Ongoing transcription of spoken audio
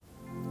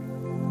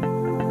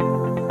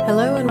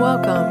Hello and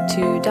welcome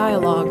to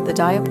Dialogue, the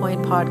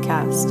DiaPoint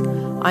podcast.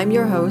 I'm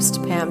your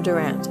host, Pam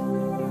Durant.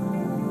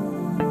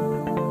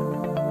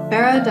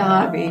 Farah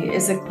Dahabi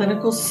is a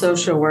clinical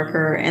social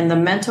worker and the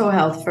mental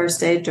health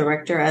first aid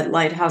director at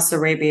Lighthouse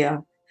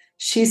Arabia.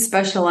 She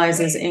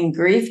specializes in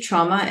grief,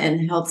 trauma,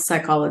 and health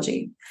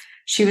psychology.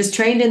 She was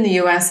trained in the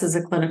U.S. as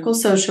a clinical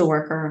social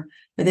worker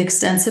with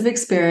extensive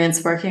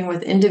experience working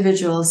with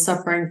individuals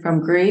suffering from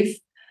grief,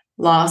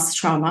 loss,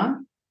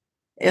 trauma,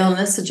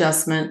 illness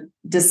adjustment,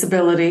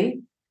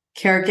 disability,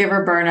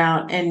 caregiver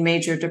burnout, and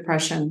major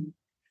depression.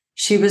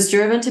 She was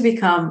driven to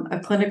become a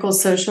clinical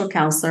social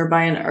counselor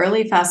by an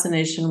early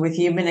fascination with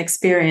human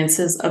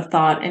experiences of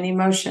thought and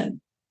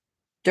emotion.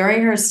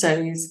 During her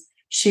studies,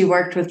 she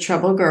worked with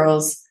troubled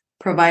girls,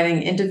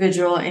 providing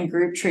individual and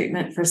group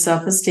treatment for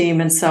self-esteem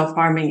and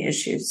self-harming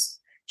issues.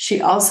 She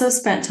also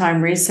spent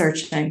time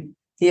researching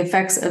the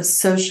effects of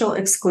social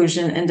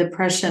exclusion and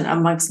depression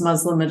amongst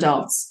Muslim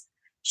adults.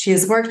 She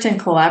has worked in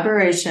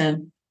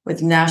collaboration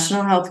with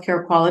national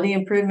healthcare quality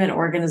improvement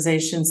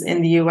organizations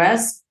in the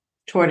U.S.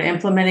 toward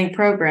implementing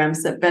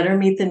programs that better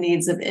meet the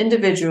needs of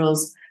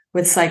individuals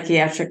with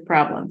psychiatric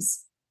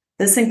problems.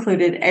 This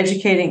included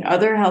educating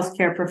other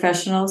healthcare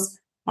professionals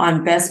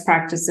on best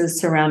practices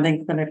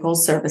surrounding clinical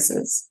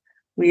services.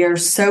 We are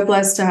so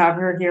blessed to have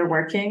her here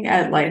working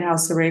at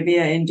Lighthouse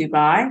Arabia in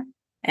Dubai,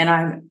 and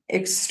I'm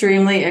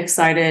extremely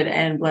excited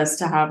and blessed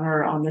to have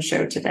her on the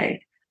show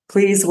today.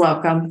 Please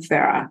welcome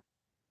Farah.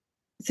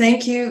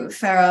 Thank you,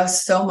 Farah,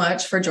 so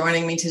much for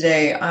joining me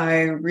today.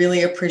 I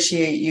really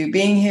appreciate you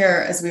being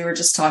here. As we were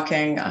just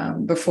talking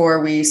before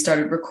we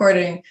started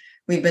recording,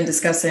 we've been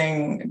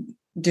discussing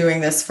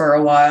doing this for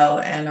a while,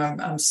 and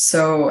I'm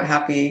so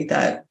happy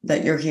that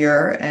you're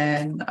here.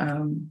 And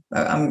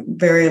I'm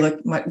very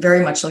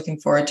much looking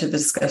forward to the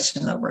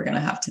discussion that we're going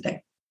to have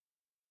today.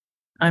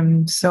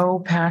 I'm so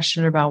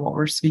passionate about what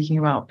we're speaking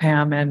about,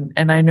 Pam.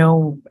 And I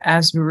know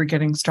as we were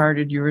getting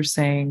started, you were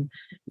saying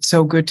it's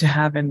so good to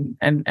have an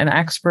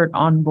expert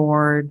on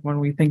board when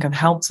we think of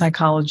health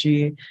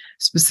psychology,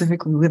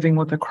 specifically living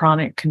with a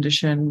chronic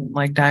condition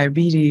like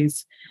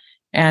diabetes.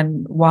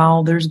 And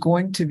while there's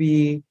going to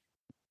be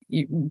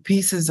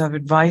pieces of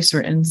advice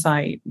or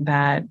insight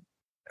that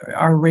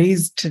are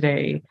raised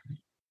today,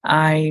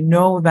 I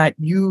know that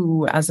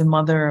you, as a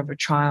mother of a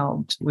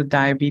child with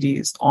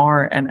diabetes,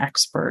 are an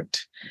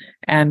expert.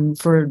 And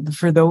for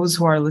those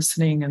who are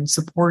listening and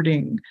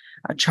supporting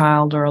a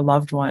child or a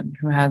loved one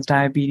who has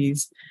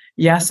diabetes,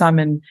 yes, I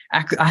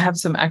have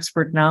some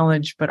expert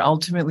knowledge, but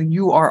ultimately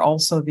you are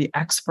also the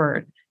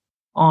expert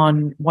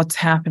on what's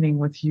happening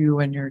with you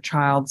and your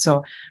child.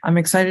 So I'm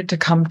excited to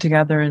come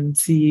together and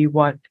see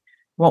what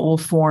will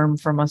form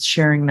from us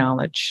sharing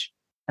knowledge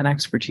and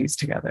expertise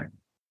together.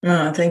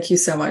 Thank you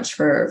so much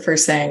for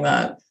saying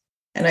that.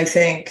 And I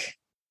think,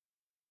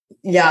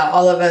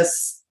 all of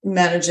us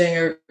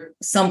managing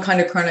some kind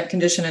of chronic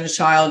condition in a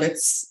child,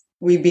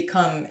 we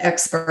become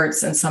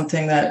experts in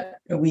something that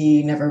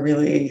we never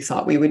really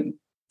thought we would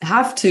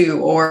have to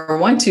or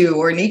want to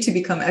or need to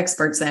become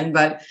experts in.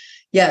 But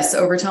yes,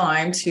 over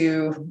time,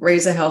 to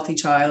raise a healthy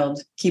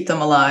child, keep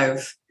them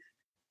alive,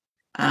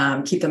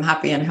 keep them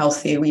happy and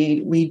healthy,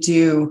 we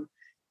do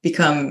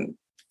become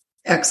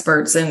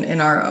experts in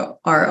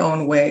our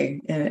own way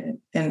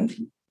and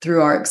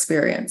through our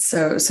experience.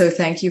 So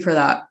thank you for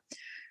that.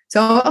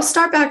 So I'll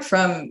start back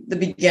from the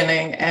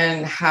beginning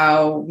and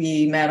how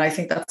we met. I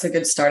think that's a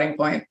good starting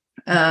point.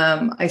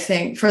 I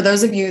think for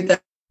those of you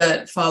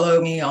that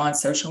follow me on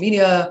social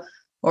media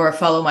or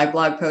follow my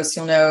blog posts,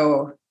 you'll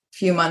know a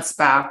few months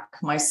back,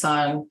 my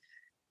son,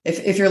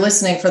 if you're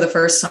listening for the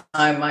first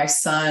time, my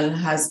son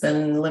has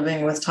been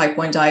living with type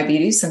 1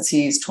 diabetes since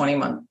he was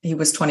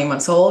 20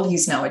 months old.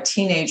 He's now a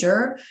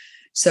teenager.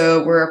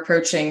 So we're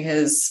approaching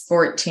his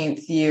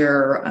 14th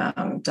year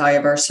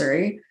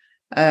anniversary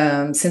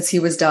since he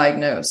was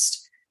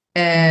diagnosed.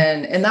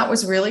 And that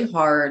was really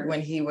hard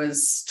when he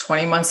was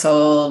 20 months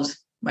old,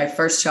 my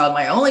first child,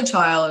 my only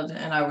child.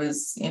 And I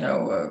was,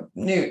 a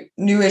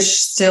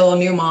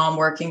new mom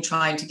working,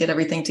 trying to get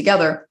everything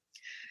together.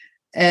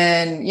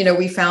 And,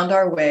 we found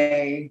our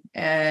way,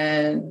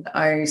 and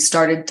I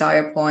started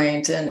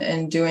DiaPoint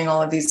and doing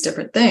all of these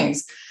different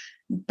things.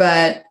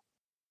 But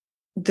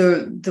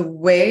the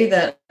way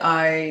that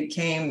I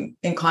came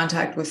in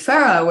contact with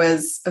Farah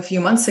was a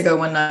few months ago.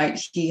 One night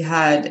he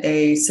had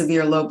a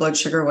severe low blood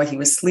sugar while he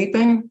was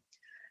sleeping,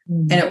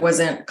 and it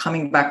wasn't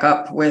coming back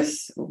up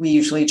we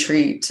usually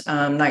treat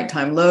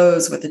nighttime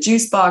lows with a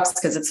juice box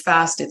because it's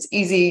fast, it's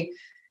easy.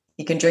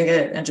 He can drink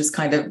it and just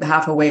kind of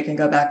half awake and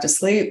go back to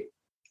sleep.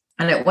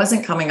 And it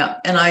wasn't coming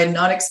up. And I had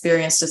not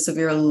experienced a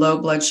severe low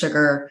blood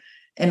sugar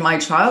in my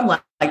child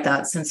like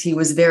that since he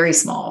was very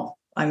small.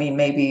 I mean,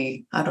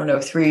 maybe,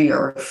 3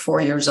 or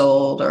 4 years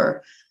old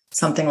or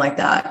something like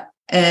that.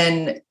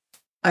 And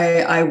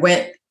I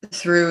went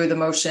through the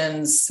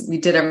motions. We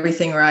did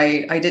everything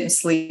right. I didn't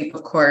sleep,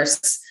 of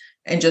course,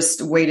 and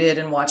just waited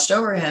and watched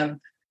over him.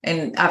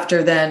 And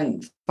after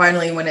then,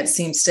 finally, when it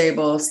seemed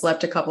stable,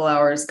 slept a couple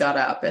hours, got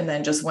up, and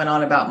then just went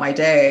on about my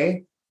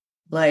day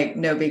like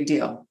no big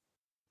deal.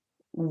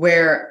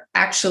 where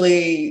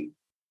actually,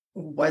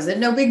 was it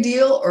no big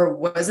deal or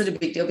was it a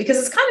big deal? Because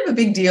it's kind of a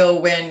big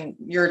deal when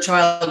your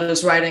child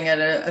is riding at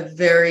a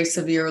very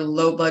severe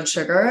low blood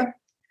sugar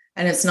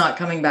and it's not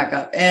coming back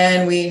up.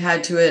 And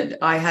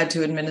I had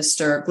to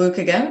administer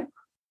glucagon.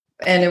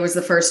 And it was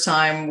the first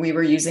time we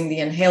were using the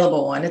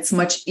inhalable one. It's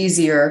much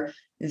easier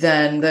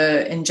than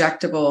the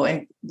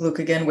injectable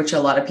glucagon, which a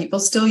lot of people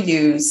still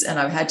use. And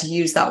I've had to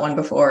use that one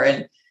before.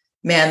 And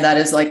man, that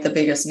is like the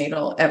biggest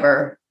needle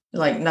ever.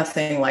 Like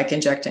nothing like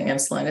injecting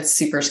insulin. It's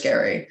super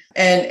scary.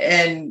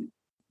 And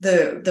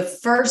the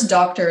first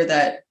doctor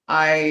that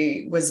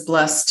I was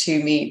blessed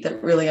to meet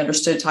that really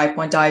understood type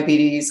 1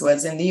 diabetes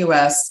was in the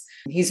US.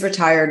 He's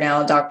retired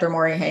now. Dr.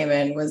 Maury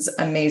Heyman was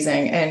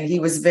amazing. And he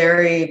was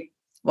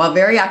while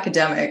very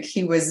academic,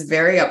 he was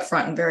very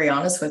upfront and very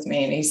honest with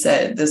me. And he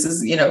said, this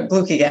is,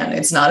 glucagon.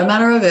 It's not a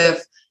matter of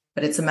if,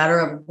 but it's a matter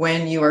of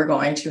when you are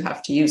going to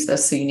have to use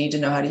this. So you need to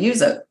know how to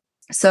use it.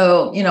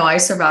 So, I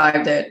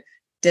survived it,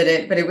 did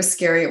it, but it was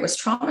scary. It was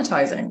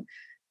traumatizing.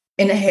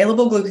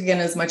 Inhalable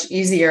glucagon is much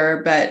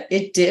easier, but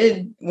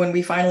when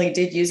we finally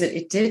did use it,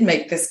 it did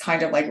make this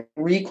kind of like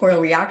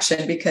recoil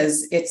reaction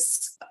because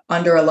it's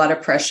under a lot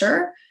of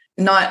pressure.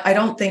 I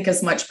don't think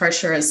as much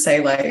pressure as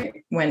say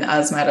like when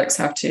asthmatics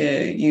have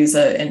to use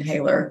an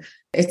inhaler.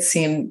 It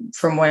seemed,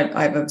 from what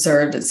I've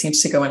observed, it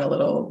seems to go in a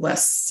little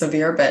less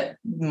severe, but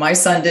my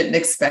son didn't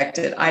expect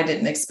it. I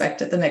didn't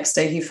expect it. The next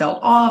day he felt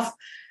off,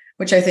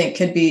 which I think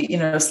could be,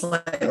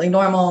 slightly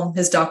normal.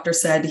 His doctor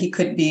said he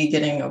could be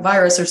getting a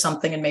virus or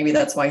something, and maybe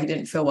that's why he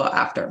didn't feel well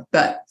after,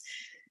 but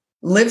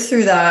lived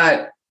through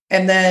that.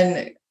 And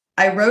then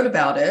I wrote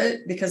about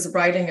it because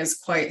writing is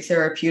quite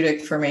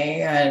therapeutic for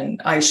me.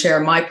 And I share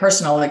my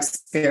personal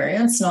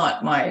experience,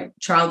 not my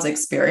child's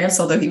experience,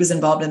 although he was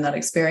involved in that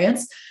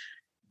experience.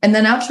 And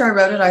then after I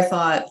wrote it, I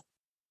thought,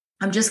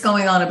 I'm just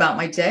going on about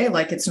my day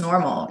like it's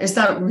normal. Is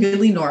that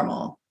really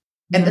normal?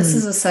 And this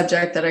is a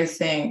subject that I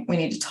think we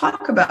need to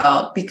talk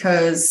about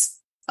because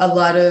a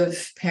lot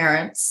of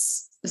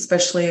parents,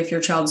 especially if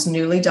your child's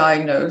newly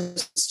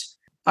diagnosed,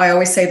 I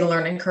always say the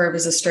learning curve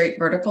is a straight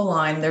vertical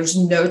line. There's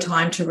no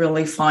time to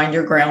really find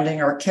your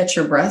grounding or catch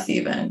your breath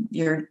even.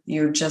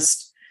 You're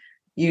just,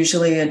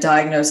 usually a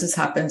diagnosis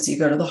happens. You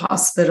go to the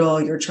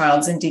hospital, your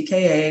child's in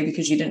DKA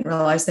because you didn't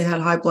realize they had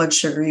high blood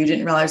sugar. You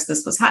didn't realize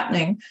this was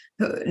happening.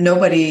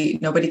 Nobody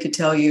could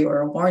tell you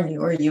or warn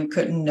you, or you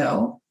couldn't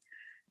know.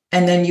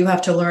 And then you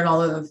have to learn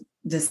all of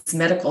this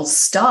medical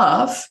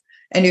stuff.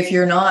 And if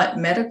you're not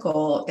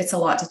medical, it's a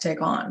lot to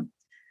take on.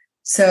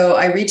 So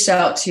I reached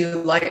out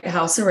to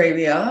Lighthouse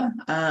Arabia,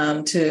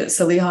 to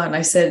Saliha, and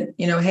I said,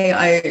 hey,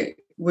 I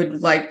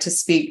would like to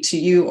speak to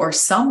you or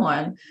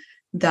someone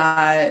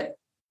that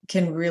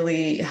can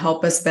really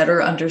help us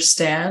better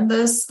understand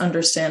this,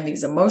 understand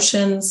these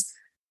emotions,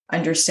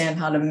 understand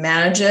how to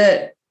manage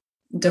it,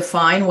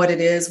 define what it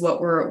is, what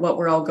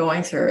we're all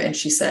going through. And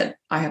she said,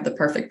 I have the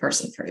perfect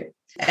person for you.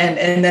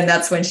 And then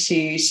that's when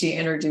she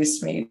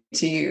introduced me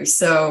to you.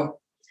 So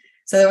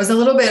there was a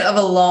little bit of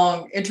a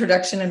long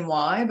introduction and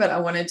why, but I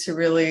wanted to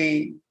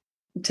really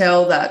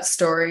tell that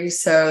story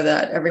so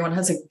that everyone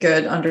has a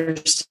good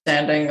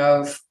understanding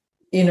of,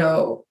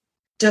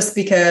 just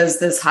because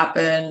this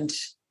happened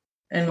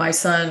and my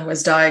son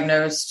was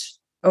diagnosed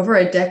over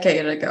a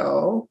decade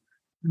ago,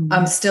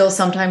 I'm still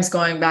sometimes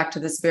going back to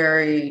this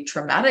very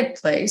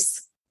traumatic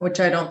place, which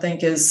I don't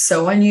think is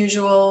so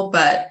unusual,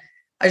 but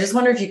I just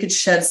wonder if you could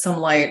shed some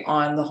light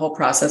on the whole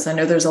process. I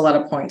know there's a lot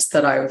of points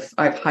that I've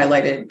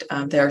highlighted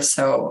there,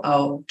 so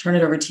I'll turn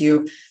it over to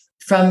you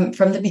from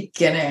the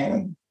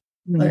beginning.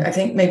 I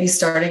think maybe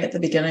starting at the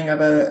beginning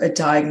of a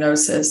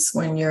diagnosis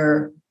when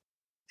you're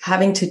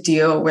having to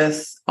deal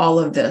with all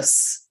of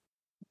this.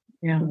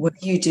 Yeah. What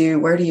do you do?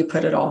 Where do you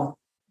put it all?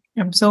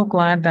 I'm so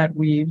glad that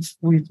we've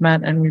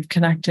met and we've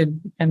connected,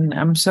 and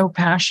I'm so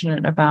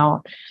passionate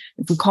about,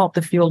 if we call it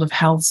the field of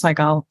health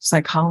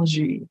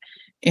psychology,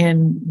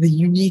 and the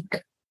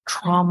unique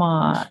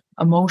trauma,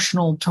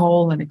 emotional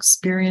toll and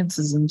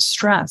experiences and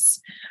stress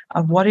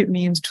of what it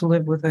means to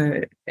live with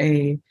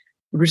a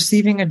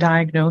receiving a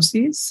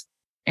diagnosis,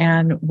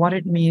 and what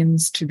it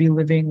means to be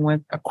living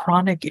with a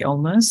chronic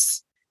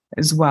illness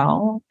as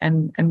well,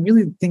 and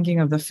really thinking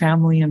of the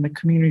family and the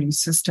community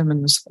system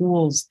and the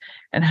schools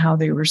and how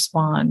they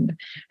respond.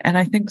 And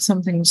I think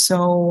something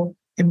so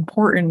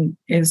important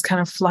is kind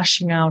of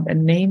fleshing out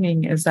and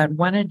naming is that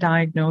when a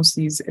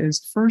diagnosis is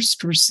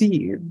first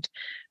received,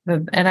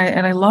 and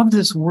I love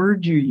this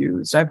word you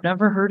used. I've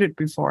never heard it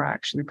before,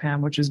 actually,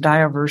 Pam, which is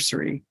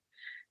diversity.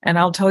 And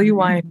I'll tell you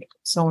why I think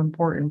it's so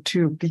important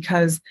too,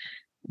 because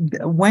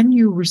when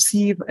you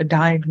receive a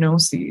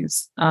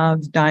diagnosis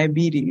of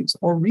diabetes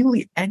or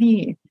really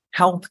any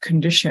health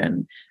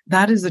condition,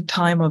 that is a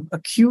time of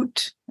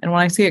acute. And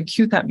when I say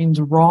acute, that means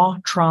raw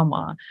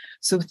trauma.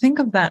 So think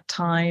of that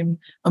time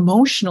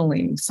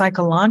emotionally,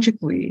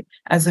 psychologically,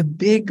 as a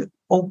big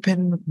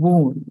open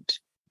wound.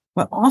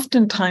 But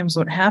oftentimes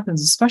what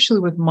happens, especially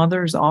with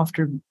mothers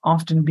often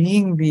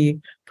being the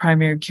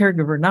primary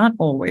caregiver, not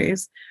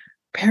always,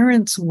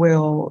 parents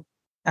will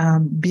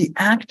be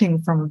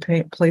acting from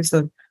a place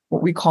of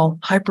what we call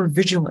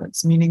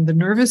hypervigilance, meaning the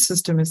nervous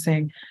system is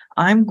saying,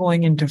 I'm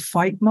going into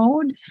fight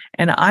mode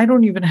and I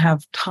don't even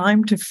have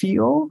time to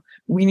feel.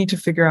 We need to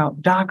figure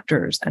out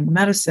doctors and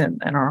medicine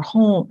and our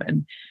home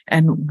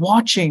and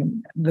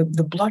watching the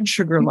blood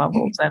sugar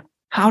levels and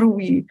how do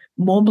we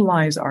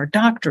mobilize our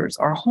doctors,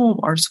 our home,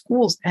 our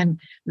schools? And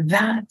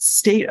that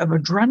state of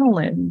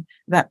adrenaline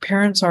that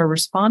parents are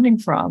responding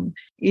from,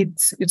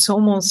 it's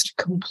almost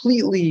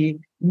completely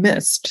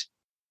missed,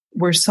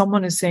 where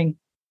someone is saying,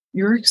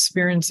 you're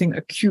experiencing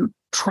acute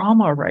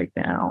trauma right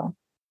now.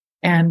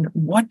 And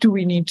what do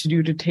we need to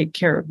do to take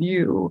care of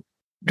you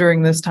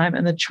during this time?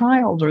 And the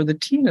child or the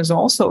teen is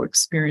also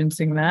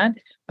experiencing that,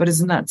 but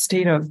is in that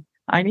state of,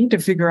 I need to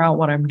figure out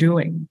what I'm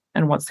doing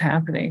and what's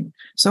happening.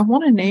 So I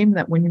want to name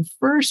that when you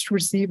first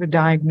receive a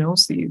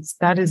diagnosis,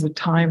 that is a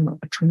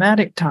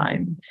traumatic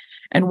time.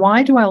 And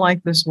why do I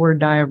like this word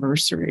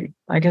diversary?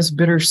 I guess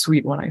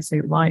bittersweet when I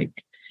say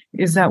like,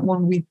 is that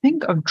when we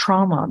think of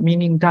trauma,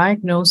 meaning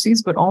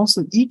diagnoses, but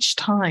also each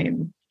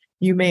time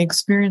you may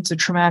experience a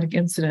traumatic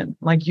incident,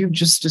 like you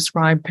just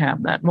described,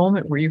 Pam, that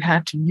moment where you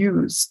had to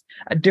use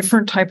a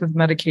different type of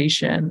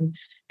medication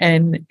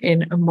and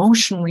an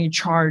emotionally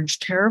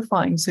charged,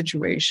 terrifying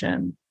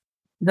situation,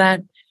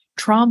 that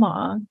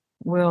trauma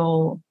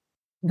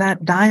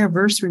that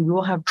diversity, we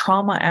will have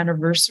trauma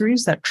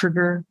anniversaries that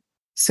trigger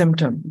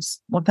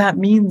symptoms. What that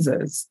means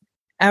is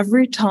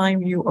every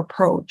time you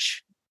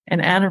approach an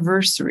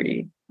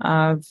anniversary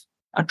of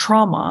a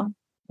trauma,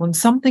 when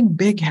something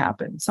big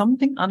happened,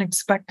 something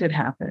unexpected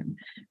happened,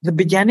 the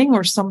beginning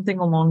or something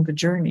along the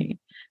journey,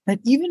 that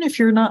even if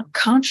you're not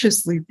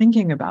consciously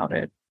thinking about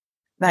it,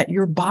 that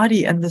your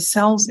body and the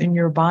cells in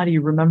your body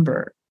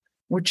remember,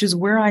 which is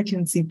where I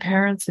can see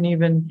parents and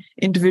even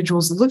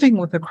individuals living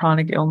with a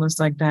chronic illness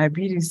like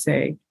diabetes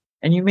say,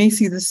 and you may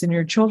see this in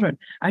your children,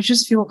 I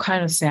just feel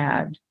kind of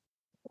sad,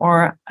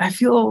 or I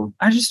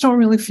just don't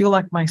really feel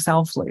like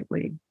myself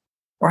lately,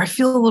 or I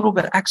feel a little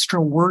bit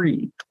extra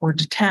worried or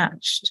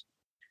detached.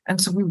 And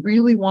so we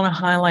really want to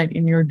highlight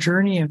in your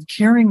journey of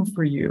caring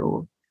for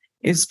you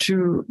is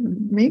to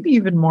maybe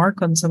even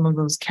mark on some of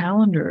those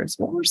calendars,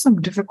 what were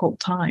some difficult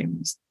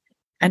times?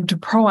 And to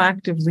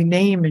proactively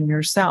name in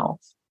yourself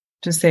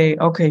to say,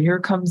 okay, here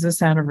comes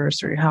this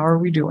anniversary. How are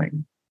we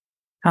doing?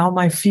 How am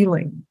I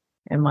feeling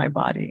in my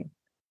body?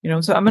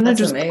 So I'm going to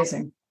just... That's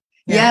amazing.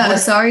 Yeah,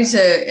 sorry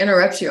to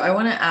interrupt you. I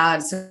want to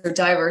add, so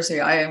diversity,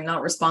 I am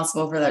not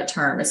responsible for that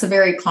term. It's a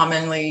very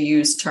commonly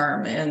used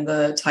term in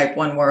the type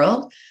 1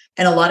 world.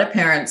 And a lot of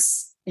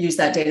parents use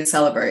that day to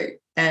celebrate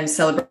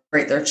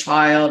their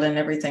child and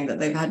everything that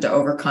they've had to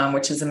overcome,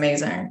 which is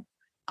amazing.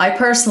 I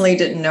personally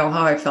didn't know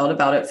how I felt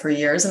about it for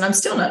years, and I'm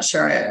still not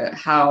sure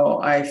how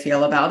I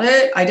feel about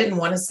it. I didn't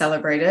want to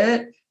celebrate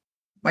it.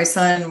 My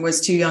son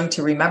was too young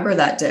to remember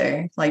that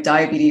day. Like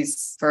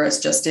diabetes for us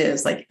just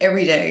is like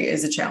every day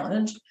is a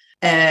challenge.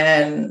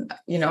 And,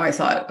 I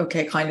thought,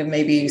 okay, kind of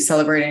maybe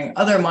celebrating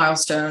other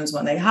milestones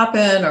when they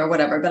happen or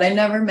whatever, but I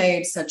never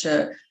made such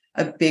a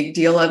big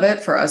deal of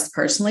it for us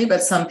personally,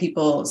 but some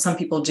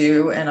people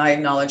do. And I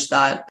acknowledge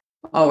that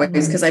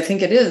always, because I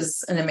think it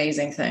is an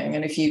amazing thing.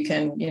 And if you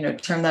can,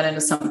 turn that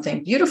into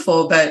something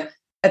beautiful, but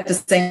at the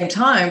same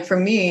time, for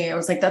me, I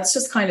was like, that's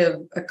just kind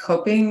of a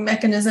coping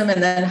mechanism.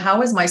 And then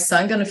how is my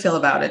son going to feel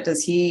about it?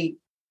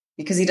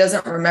 Because he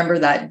doesn't remember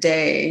that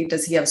day,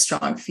 does he have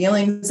strong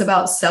feelings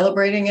about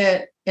celebrating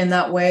it in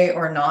that way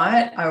or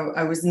not?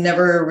 I was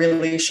never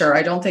really sure.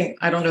 I don't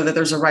know that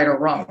there's a right or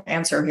wrong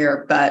answer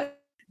here, but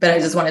I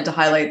just wanted to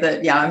highlight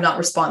that, I'm not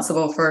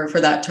responsible for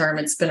that term.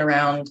 It's been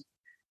around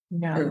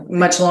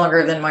much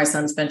longer than my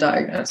son's been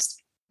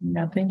diagnosed.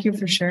 Yeah, thank you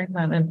for sharing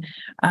that.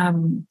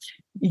 And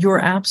you're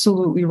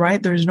absolutely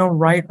right. There's no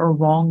right or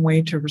wrong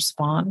way to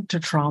respond to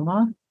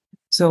trauma.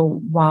 So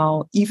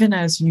while even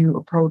as you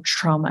approach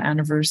trauma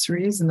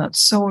anniversaries, and that's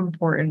so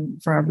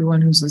important for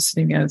everyone who's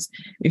listening, is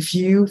if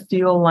you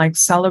feel like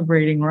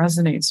celebrating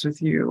resonates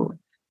with you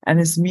and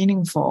is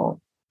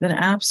meaningful, then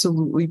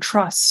absolutely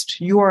trust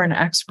you are an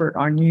expert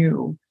on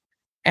you.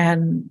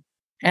 And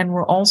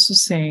we're also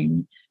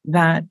saying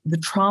that the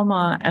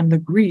trauma and the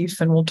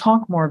grief, and we'll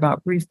talk more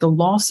about grief, the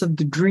loss of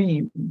the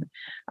dream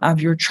of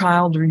your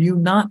child or you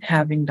not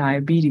having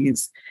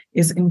diabetes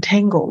is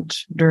entangled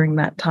during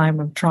that time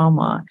of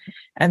trauma.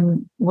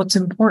 And what's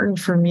important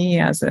for me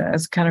as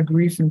kind of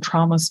grief and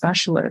trauma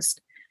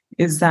specialist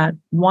is that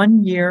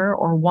 1 year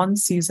or one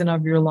season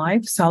of your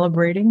life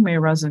celebrating may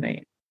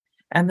resonate.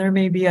 And there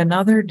may be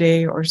another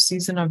day or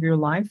season of your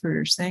life where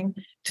you're saying,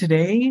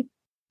 today,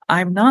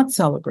 I'm not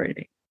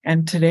celebrating.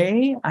 And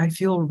today I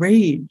feel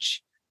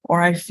rage,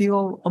 or I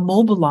feel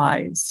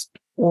immobilized,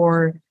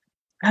 or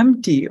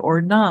empty,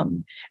 or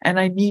numb. And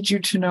I need you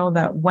to know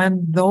that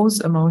when those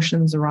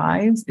emotions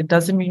arise, it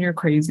doesn't mean you're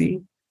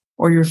crazy,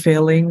 or you're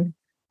failing,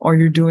 or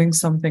you're doing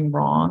something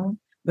wrong.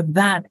 But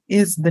that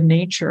is the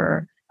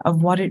nature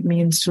of what it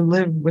means to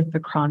live with the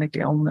chronic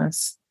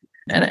illness.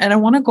 And I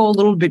want to go a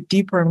little bit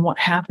deeper in what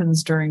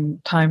happens during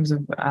times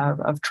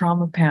of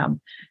trauma, Pam.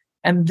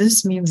 And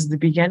this means the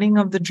beginning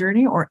of the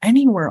journey or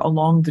anywhere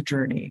along the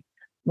journey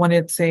when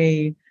it's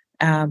a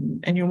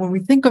And when we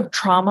think of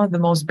trauma, the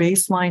most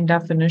baseline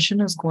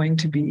definition is going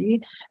to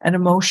be an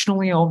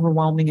emotionally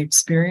overwhelming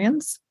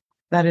experience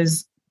that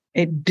is,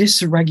 it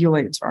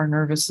dysregulates our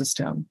nervous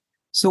system.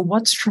 So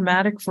what's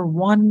traumatic for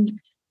one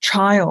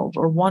child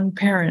or one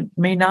parent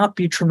may not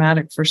be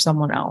traumatic for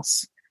someone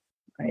else.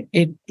 Right?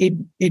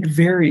 It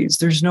varies.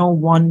 There's no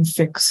one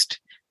fixed,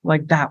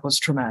 like that was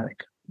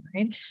traumatic.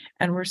 Right.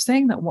 And we're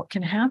saying that what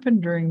can happen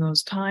during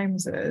those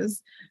times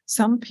is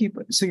some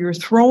people, so you're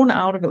thrown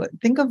out of it.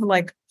 Think of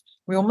like,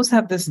 we almost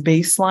have this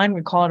baseline.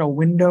 We call it a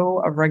window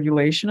of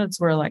regulation.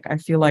 It's where like, I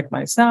feel like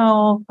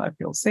myself, I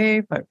feel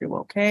safe, I feel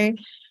okay.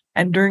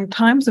 And during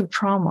times of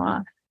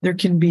trauma, there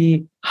can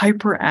be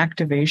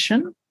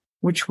hyperactivation,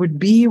 which would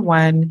be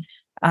when,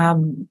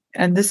 and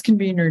this can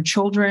be in your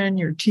children,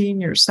 your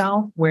teen,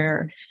 yourself,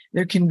 where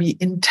there can be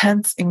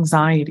intense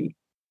anxiety.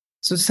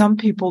 So some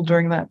people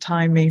during that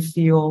time may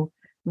feel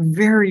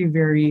very,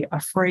 very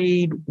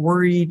afraid,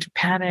 worried,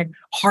 panicked,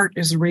 heart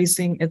is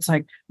racing. It's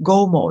like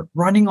go mode,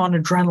 running on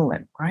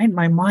adrenaline, right?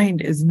 My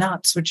mind is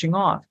not switching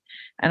off.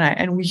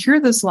 And we hear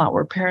this a lot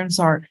where parents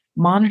are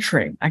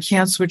monitoring. I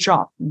can't switch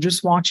off. I'm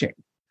just watching,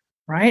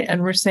 right?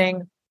 And we're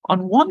saying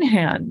on one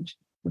hand,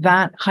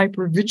 that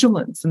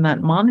hypervigilance and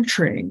that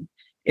monitoring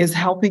is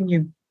helping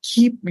you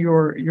keep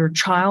your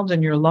child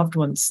and your loved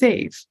one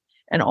safe.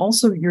 And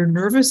also your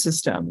nervous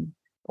system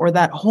or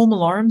that home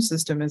alarm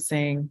system is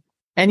saying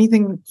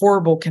anything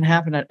horrible can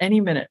happen at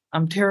any minute.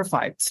 I'm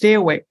terrified. Stay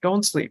awake.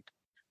 Don't sleep.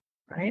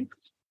 Right.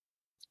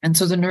 And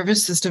so the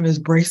nervous system is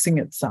bracing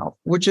itself,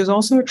 which is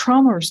also a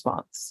trauma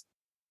response.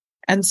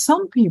 And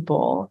some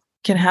people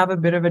can have a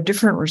bit of a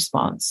different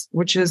response,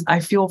 which is I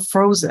feel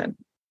frozen.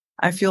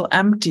 I feel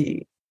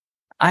empty.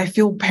 I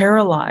feel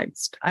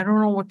paralyzed. I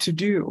don't know what to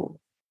do.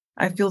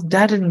 I feel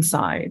dead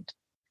inside.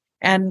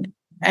 And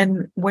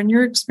when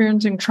you're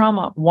experiencing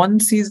trauma, one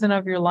season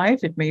of your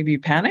life, it may be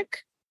panic.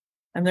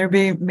 And there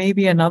may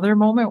be another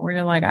moment where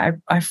you're like,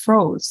 I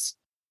froze.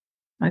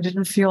 I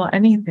didn't feel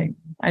anything.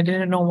 I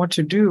didn't know what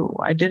to do.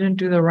 I didn't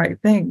do the right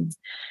things.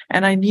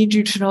 And I need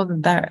you to know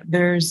that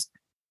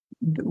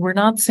we're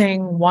not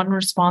saying one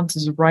response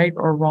is right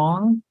or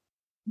wrong,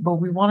 but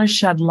we want to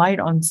shed light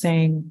on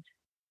saying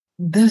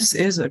this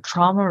is a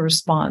trauma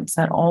response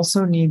that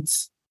also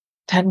needs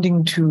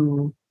tending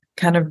to,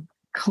 kind of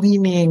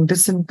cleaning,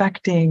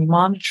 disinfecting,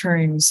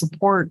 monitoring,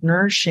 support,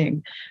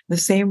 nourishing, the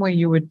same way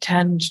you would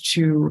tend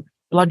to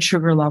blood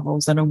sugar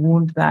levels and a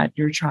wound that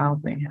your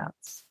child may have.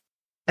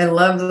 I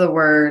love the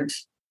word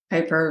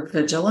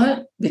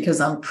hypervigilant because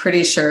I'm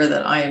pretty sure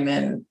that I am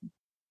in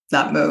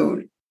that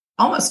mode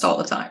almost all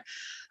the time.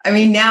 I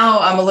mean, now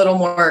I'm a little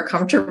more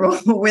comfortable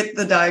with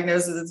the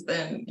diagnosis. It's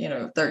been,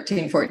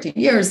 13, 14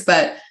 years,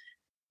 but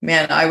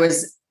man, I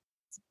was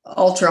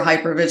ultra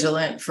hyper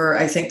vigilant for,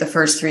 I think the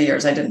first 3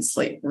 years. I didn't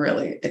sleep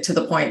really, to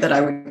the point that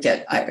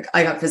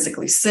I got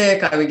physically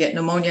sick. I would get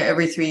pneumonia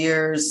every 3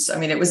 years. I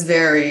mean, it was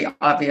very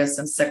obvious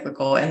and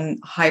cyclical, and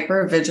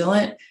hyper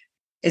vigilant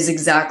is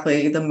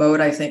exactly the mode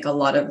I think a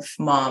lot of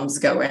moms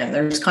go in.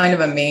 There's kind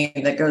of a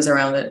meme that goes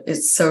around that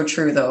it's so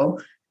true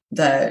though,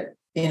 that,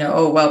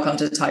 welcome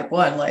to type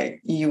 1,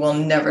 like you will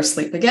never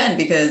sleep again,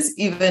 because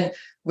even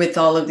with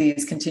all of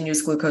these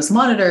continuous glucose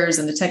monitors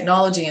and the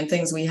technology and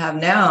things we have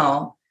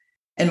now,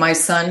 and my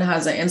son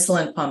has an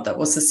insulin pump that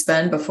will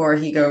suspend before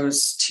he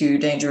goes to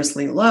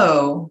dangerously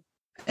low.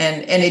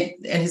 And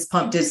his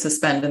pump did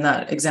suspend in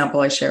that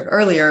example I shared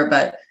earlier,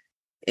 but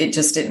it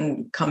just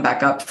didn't come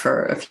back up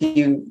for a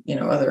few,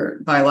 other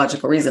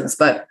biological reasons.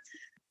 But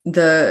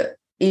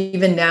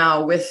even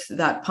now with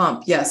that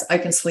pump, yes, I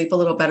can sleep a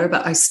little better,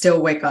 but I still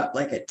wake up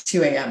like at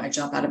 2 a.m. I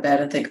jump out of bed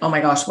and think, oh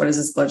my gosh, what is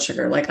this blood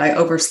sugar? Like I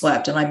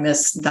overslept and I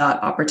missed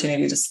that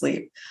opportunity to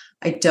sleep.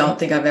 I don't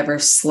think I've ever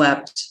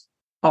slept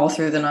all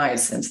through the night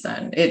since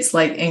then. It's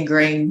like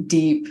ingrained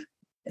deep,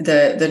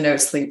 the no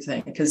sleep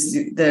thing, because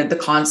the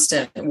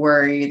constant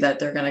worry that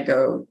they're going to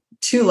go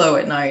too low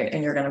at night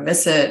and you're going to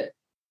miss it,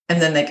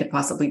 and then they could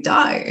possibly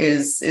die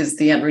is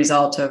the end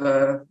result of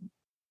a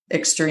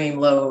extreme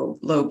low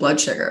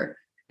blood sugar.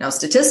 Now,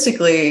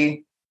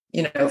 statistically,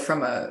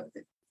 from a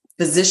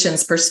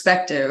physician's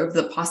perspective,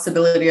 the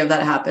possibility of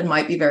that happen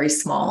might be very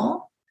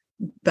small,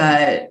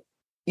 but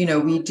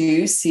we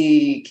do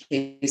see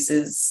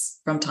cases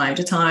from time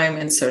to time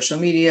in social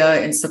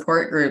media and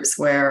support groups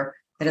where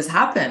it has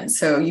happened.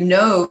 So,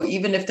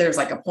 even if there's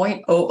like a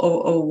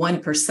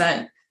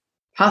 0.0001%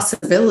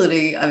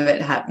 possibility of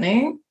it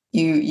happening,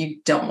 you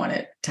don't want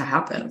it to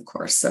happen, of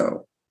course.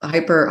 So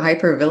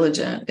hyper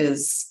vigilant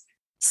is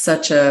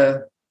such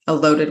a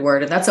loaded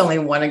word. And that's only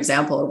one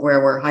example of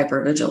where we're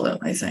hyper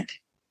vigilant, I think.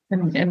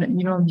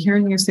 And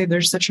hearing you say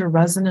there's such a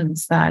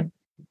resonance that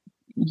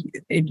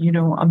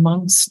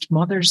amongst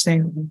mothers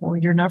saying, well,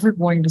 you're never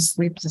going to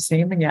sleep the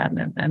same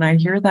again. And I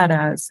hear that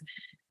as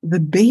the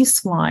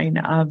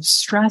baseline of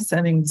stress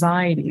and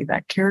anxiety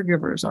that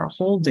caregivers are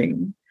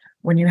holding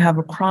when you have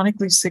a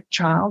chronically sick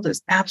child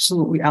is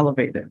absolutely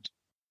elevated,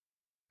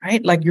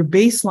 right? Like your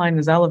baseline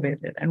is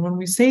elevated. And when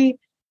we say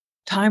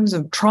times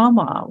of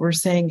trauma, we're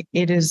saying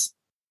it is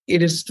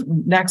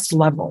next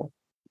level,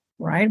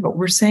 right? But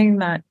we're saying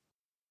that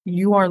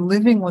you are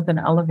living with an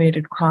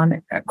elevated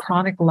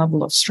chronic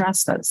level of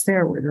stress that's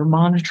there, where you're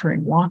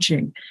monitoring,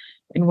 watching.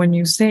 And when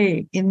you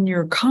say in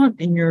your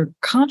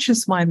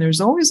conscious mind,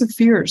 there's always a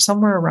fear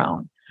somewhere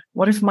around,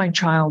 what if my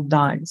child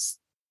dies?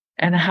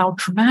 And how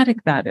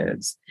traumatic that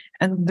is.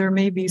 And there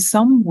may be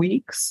some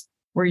weeks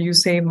where you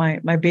say my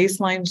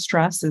baseline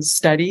stress is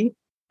steady.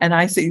 And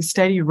I say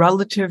steady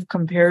relative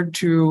compared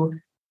to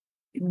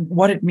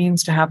what it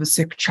means to have a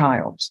sick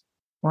child,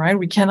 right?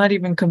 We cannot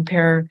even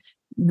compare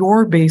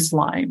your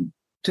baseline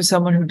to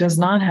someone who does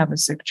not have a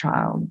sick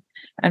child.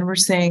 And we're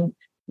saying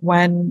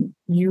when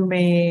you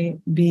may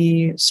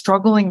be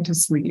struggling to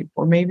sleep,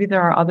 or maybe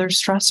there are other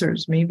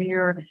stressors, maybe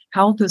your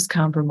health is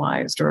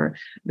compromised, or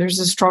there's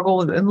a struggle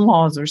with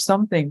in-laws or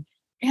something,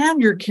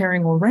 and you're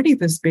carrying already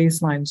this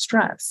baseline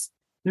stress,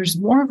 there's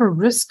more of a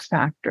risk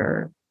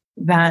factor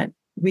that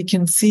we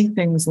can see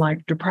things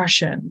like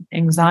depression,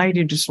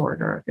 anxiety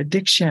disorder,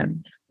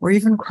 addiction, or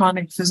even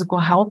chronic physical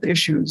health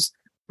issues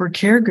for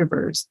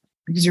caregivers,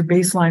 because your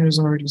baseline is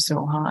already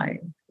so high.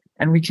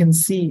 And we can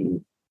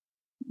see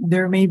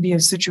there may be a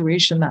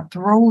situation that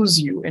throws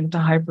you into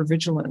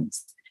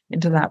hypervigilance,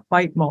 into that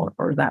fight mode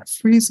or that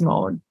freeze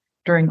mode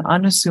during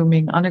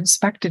unassuming,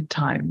 unexpected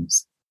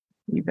times,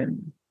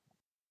 even.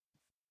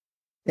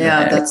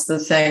 Yeah, that's the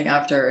thing.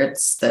 After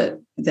it's that,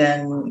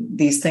 then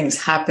these things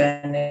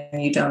happen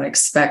and you don't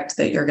expect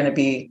that you're going to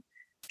be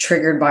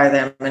triggered by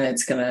them, and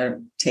it's going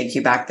to take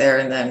you back there.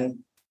 And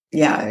then,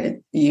 yeah,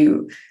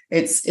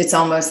 it's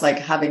almost like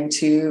having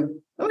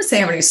to, I wouldn't say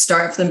having to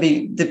start from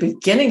the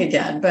beginning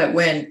again, but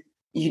when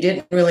you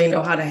didn't really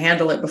know how to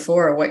handle it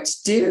before or what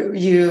to do,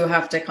 you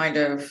have to kind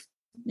of,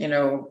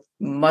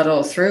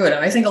 muddle through it.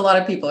 And I think a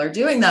lot of people are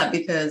doing that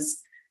because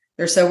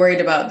they're so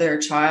worried about their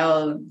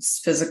child's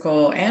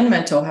physical and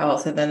mental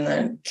health. And then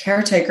the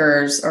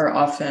caretakers are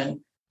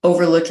often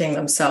overlooking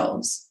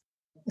themselves.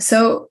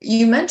 So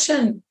you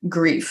mentioned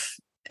grief.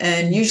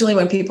 And usually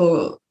when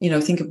people,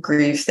 think of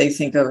grief, they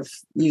think of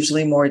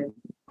usually more,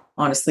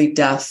 honestly,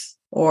 death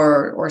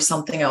or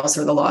something else,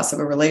 or the loss of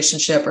a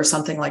relationship or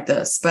something like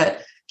this.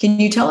 But can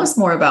you tell us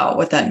more about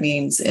what that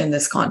means in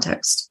this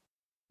context?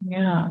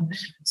 Yeah.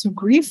 So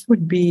grief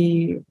would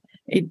be,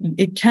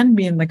 it can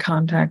be in the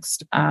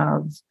context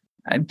of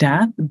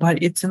death,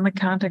 but it's in the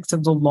context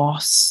of the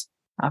loss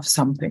of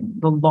something,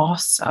 the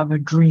loss of a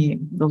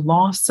dream, the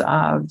loss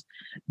of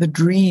the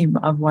dream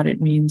of what it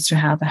means to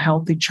have a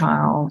healthy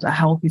child, a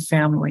healthy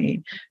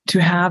family,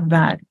 to have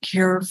that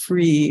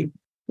carefree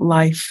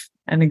life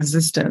and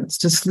existence,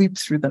 to sleep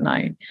through the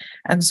night.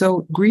 And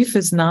so grief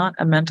is not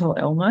a mental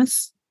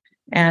illness.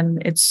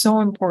 And it's so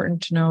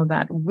important to know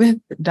that with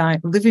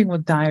living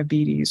with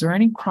diabetes or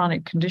any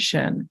chronic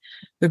condition,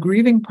 the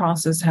grieving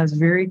process has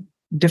very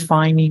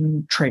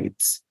defining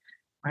traits,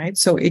 right?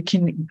 So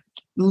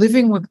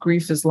living with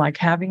grief is like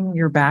having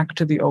your back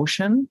to the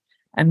ocean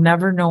and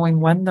never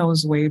knowing when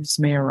those waves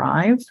may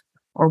arrive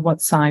or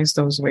what size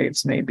those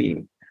waves may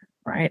be,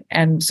 right?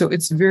 And so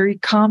it's very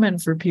common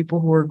for people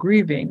who are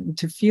grieving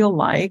to feel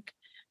like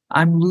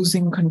I'm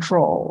losing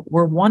control.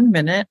 Where 1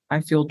 minute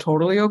I feel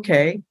totally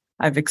okay,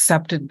 I've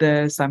accepted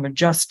this, I'm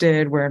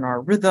adjusted, we're in our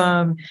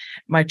rhythm,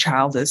 my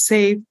child is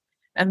safe.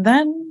 And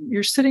then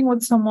you're sitting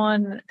with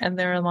someone and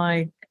they're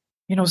like,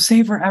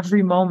 savor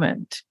every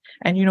moment.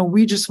 And,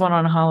 we just went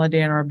on a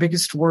holiday and our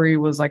biggest worry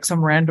was like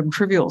some random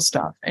trivial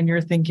stuff. And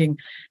you're thinking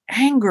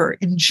anger,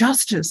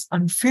 injustice,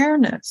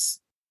 unfairness,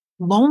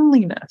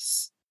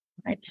 loneliness,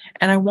 right?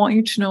 And I want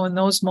you to know in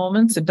those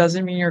moments, it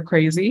doesn't mean you're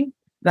crazy,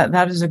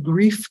 that is a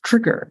grief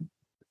trigger,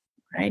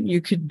 right?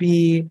 You could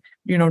be,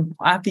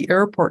 at the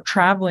airport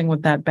traveling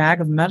with that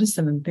bag of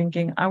medicine and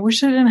thinking, I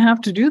wish I didn't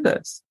have to do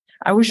this.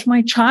 I wish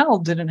my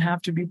child didn't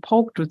have to be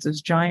poked with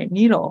this giant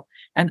needle.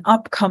 And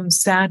up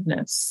comes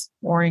sadness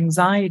or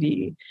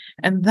anxiety.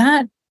 And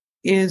that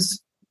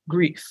is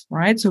grief,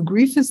 right? So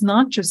grief is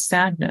not just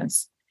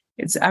sadness.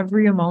 It's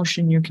every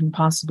emotion you can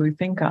possibly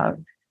think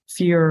of: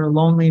 fear,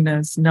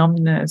 loneliness,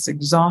 numbness,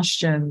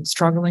 exhaustion,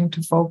 struggling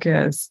to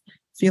focus,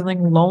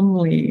 feeling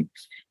lonely.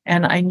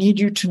 And I need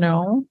you to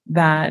know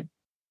that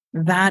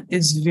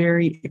is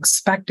very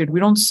expected. We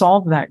don't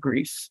solve that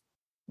grief,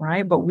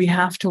 right? But we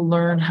have to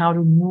learn how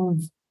to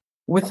move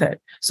with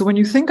it. So when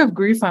you think of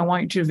grief, I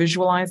want you to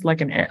visualize like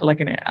an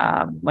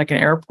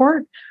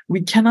airport.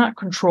 We cannot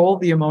control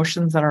the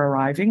emotions that are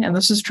arriving, and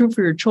this is true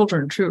for your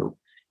children too.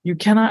 You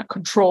cannot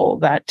control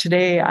that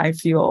today I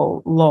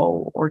feel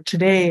low or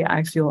today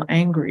I feel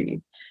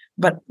angry.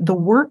 But the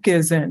work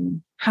is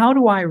in how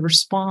do I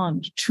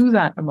respond to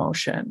that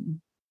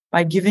emotion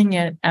by giving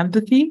it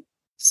empathy,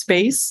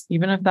 space,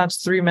 even if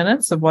that's 3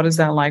 minutes of what is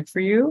that like for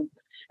you,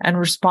 and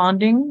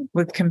responding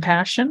with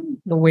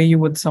compassion the way you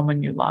would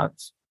someone you love.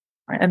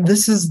 Right? And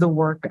this is the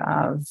work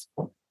of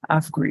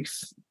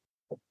grief.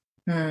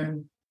 I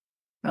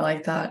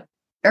like that.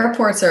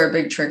 Airports are a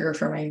big trigger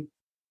for me.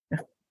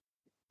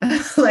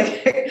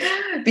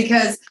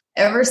 Because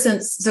ever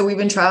since, so we've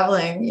been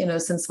traveling,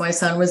 since my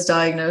son was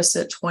diagnosed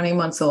at 20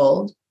 months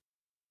old.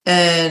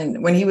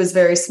 And when he was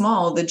very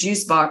small, the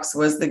juice box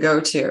was the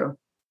go-to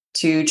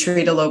to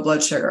treat a low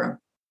blood sugar.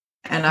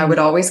 And I would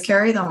always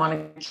carry them on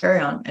a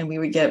carry-on, and we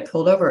would get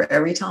pulled over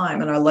every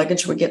time, and our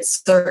luggage would get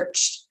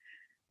searched.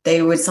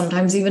 They would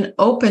sometimes even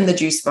open the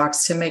juice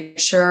box to make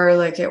sure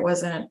like it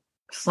wasn't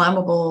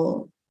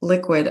flammable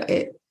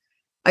liquid.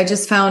 I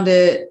just found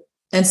it,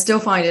 and still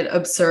find it,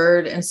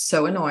 absurd and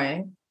so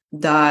annoying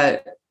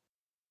that,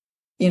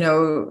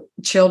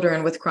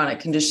 children with chronic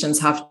conditions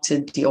have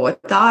to deal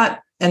with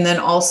that. And then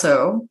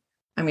also,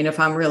 I mean, if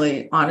I'm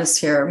really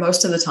honest here,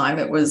 most of the time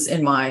it was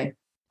in my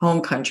home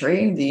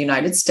country, the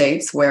United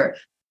States, where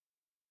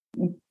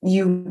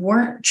you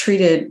weren't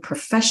treated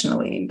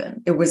professionally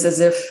even. It was as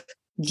if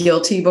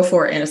guilty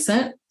before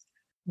innocent.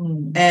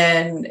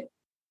 And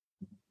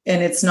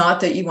it's not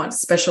that you want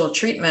special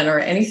treatment or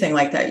anything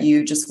like that.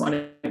 You just want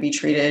to be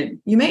treated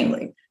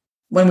humanely.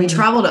 When we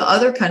travel to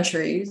other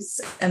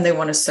countries and they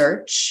want to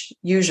search,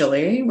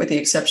 usually, with the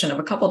exception of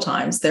a couple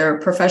times, they're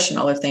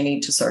professional. If they need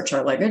to search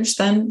our luggage,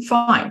 then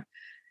fine.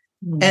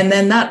 And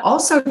then that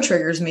also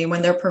triggers me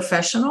when they're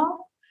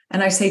professional.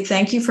 And I say,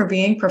 thank you for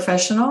being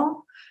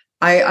professional.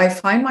 I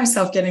find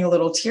myself getting a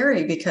little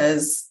teary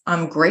because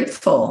I'm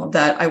grateful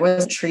that I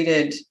wasn't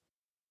treated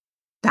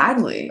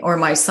badly, or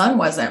my son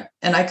wasn't.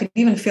 And I could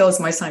even feel as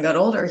my son got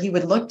older, he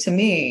would look to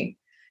me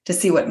to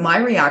see what my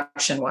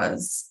reaction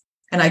was.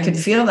 And I could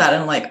feel that.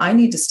 And like, I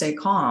need to stay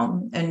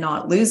calm and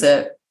not lose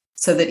it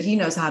so that he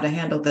knows how to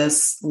handle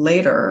this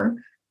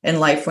later in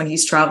life when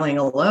he's traveling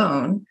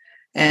alone.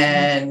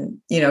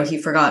 And, he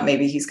forgot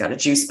maybe he's got a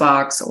juice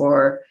box,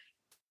 or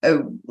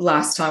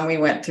last time we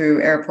went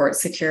through airport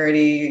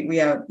security, we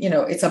have,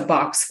 it's a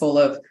box full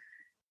of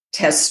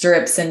test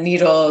strips and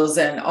needles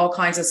and all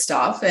kinds of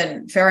stuff.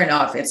 And fair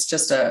enough, it's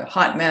just a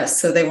hot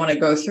mess. So they want to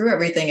go through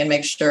everything and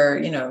make sure,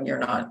 you're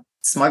not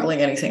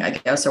smuggling anything, I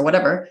guess, or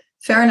whatever.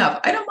 Fair enough.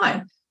 I don't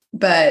mind.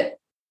 But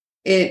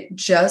it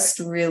just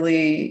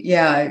really,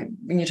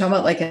 when you talk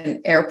about like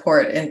an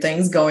airport and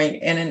things going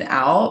in and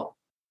out,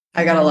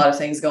 I got a lot of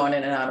things going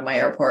in and out of my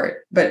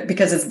airport, but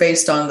because it's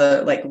based on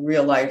the like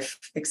real life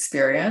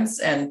experience.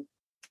 And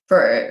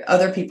for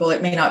other people,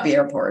 it may not be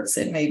airports.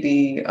 It may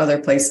be other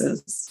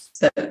places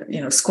that,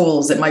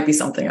 schools, it might be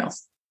something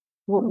else.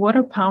 What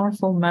a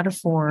powerful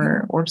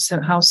metaphor, or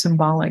how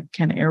symbolic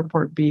can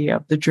airport be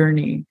of the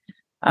journey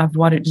of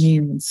what it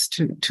means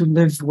to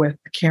live with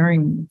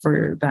caring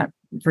for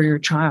your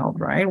child,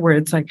 right? Where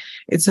it's like,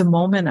 it's a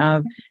moment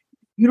of,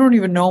 you don't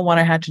even know what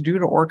I had to do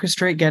to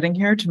orchestrate getting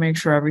here to make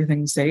sure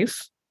everything's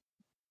safe.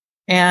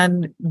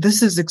 And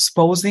this is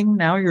exposing,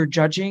 now you're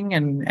judging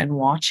and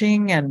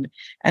watching, and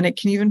it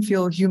can even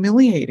feel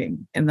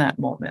humiliating in that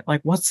moment.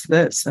 Like, what's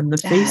this? And the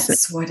faces.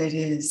 That's what it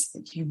is.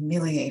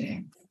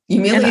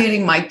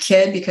 Humiliating my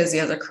kid because he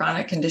has a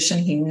chronic condition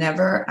he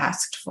never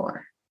asked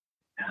for.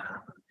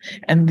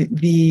 And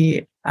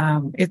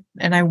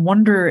and I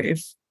wonder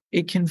if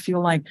it can feel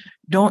like,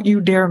 don't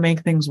you dare make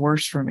things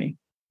worse for me.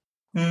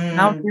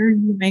 How dare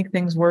you make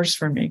things worse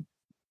for me?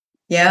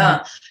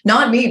 Yeah,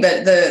 not me,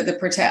 but I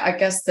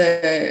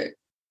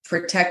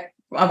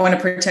want to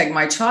protect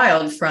my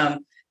child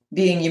from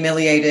being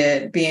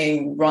humiliated,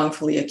 being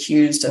wrongfully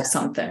accused of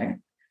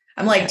something.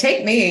 I'm like,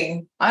 take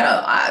me.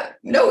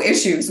 No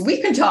issues.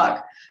 We can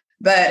talk.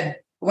 But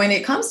when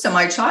it comes to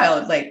my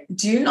child, like,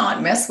 do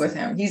not mess with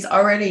him. He's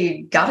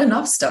already got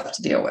enough stuff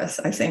to deal with,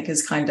 I think,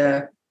 is kind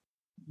of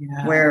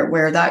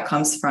where that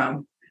comes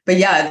from. But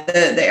yeah,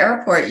 the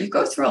airport, you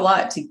go through a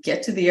lot to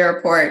get to the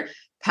airport,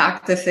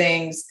 pack the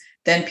things.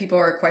 Then people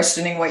are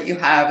questioning what you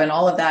have and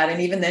all of that.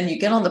 And even then you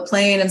get on the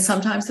plane and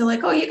sometimes they're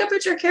like, oh, you can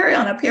put your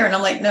carry-on up here. And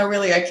I'm like, no,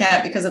 really, I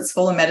can't, because it's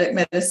full of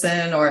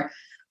medicine. Or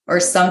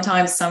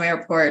sometimes some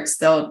airports,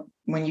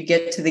 when you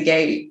get to the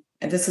gate,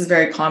 and this is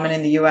very common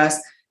in the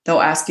US, they'll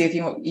ask you if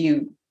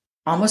you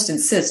almost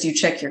insist you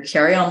check your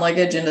carry-on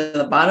luggage into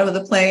the bottom of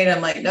the plane.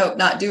 I'm like, nope,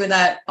 not doing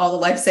that. All the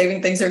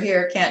life-saving things are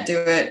here. Can't do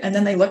it. And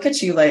then they look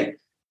at you like,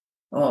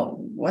 well,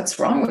 what's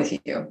wrong with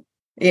you?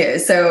 Yeah.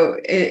 So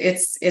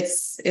it's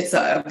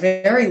a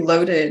very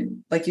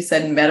loaded, like you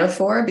said,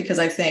 metaphor, because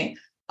I think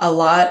a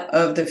lot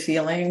of the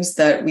feelings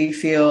that we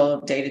feel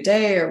day to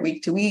day or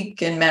week to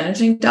week in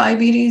managing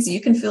diabetes,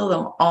 you can feel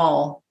them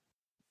all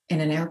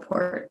in an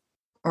airport,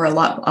 or a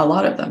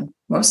lot of them,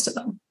 most of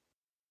them.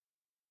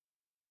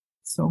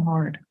 So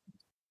hard.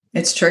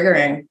 It's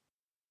triggering.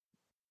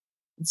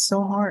 It's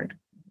so hard.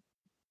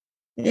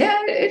 Yeah,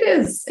 it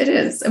is. It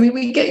is. I mean,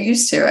 we get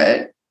used to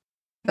it,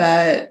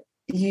 but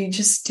you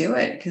just do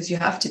it because you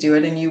have to do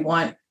it, and you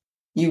want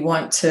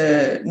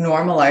to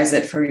normalize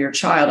it for your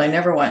child. I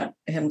never want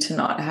him to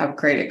not have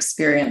great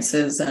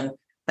experiences. And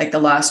like the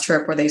last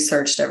trip where they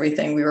searched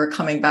everything, we were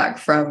coming back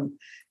from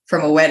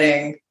a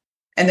wedding,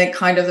 and then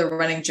kind of the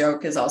running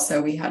joke is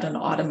also we had an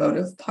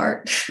automotive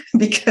part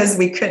because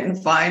we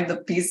couldn't find the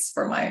piece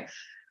for my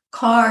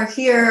car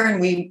here,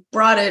 and we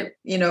brought it,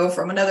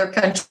 from another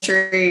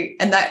country,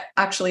 and that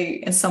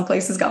actually in some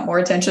places got more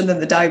attention than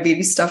the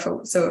diabetes stuff,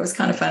 so it was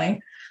kind of funny.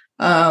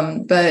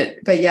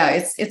 But yeah,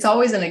 it's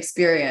always an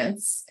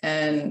experience,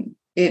 and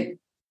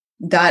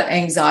that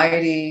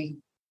anxiety,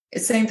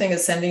 it's the same thing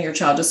as sending your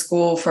child to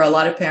school. For a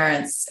lot of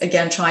parents,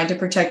 again, trying to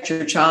protect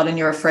your child, and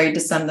you're afraid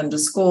to send them to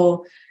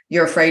school.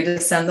 You're afraid to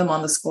send them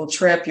on the school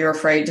trip. You're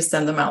afraid to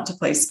send them out to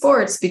play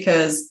sports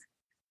because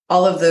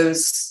all of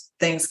those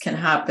things can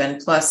happen.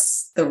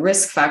 Plus the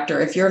risk factor,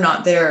 if you're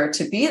not there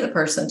to be the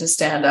person to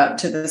stand up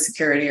to the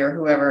security or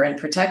whoever and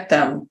protect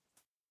them,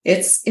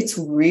 it's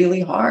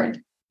really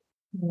hard.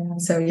 Yeah.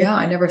 So yeah,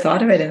 I never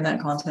thought of it in that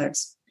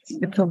context.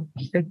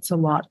 It's a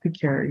lot to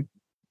carry.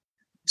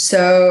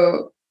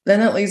 So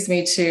then that leads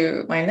me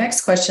to my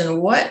next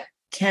question. What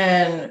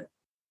can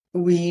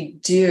we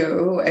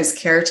do as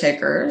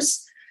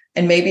caretakers?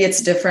 And maybe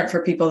it's different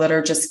for people that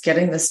are just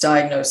getting this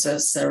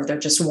diagnosis or they're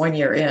just 1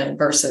 year in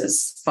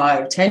versus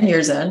 5-10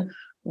 years in.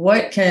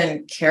 What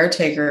can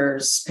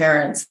caretakers,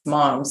 parents,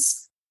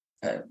 moms,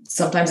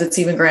 sometimes it's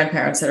even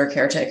grandparents that are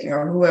caretaking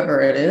or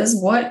whoever it is,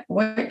 what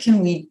can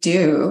we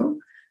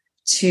do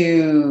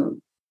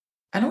to,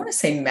 I don't want to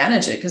say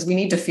manage it because we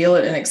need to feel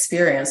it and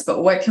experience,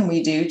 but what can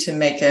we do to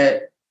make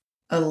it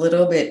a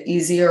little bit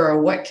easier, or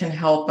what can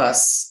help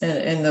us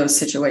in those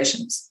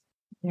situations?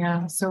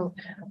 Yeah. So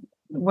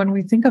when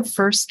we think of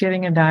first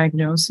getting a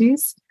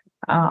diagnosis,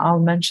 I'll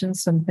mention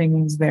some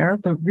things there,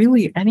 but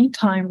really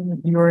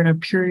anytime you're in a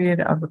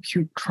period of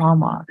acute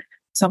trauma,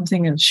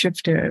 something has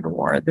shifted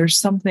or there's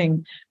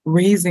something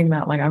raising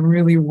that, like, I'm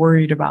really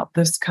worried about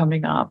this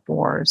coming up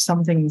or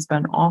something's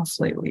been off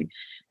lately.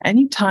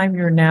 Anytime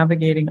you're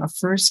navigating a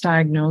first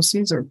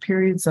diagnosis or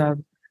periods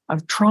of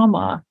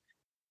trauma,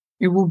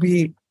 it will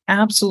be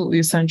absolutely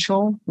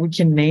essential. We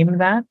can name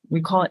that.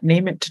 We call it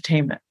name it to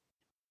tame it,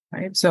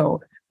 right?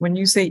 So when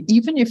you say,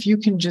 even if you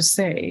can just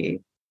say,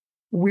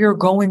 we're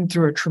going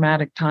through a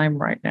traumatic time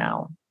right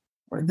now,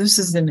 or this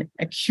is an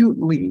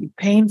acutely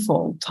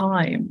painful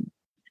time,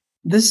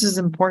 this is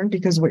important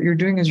because what you're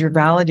doing is you're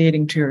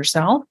validating to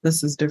yourself,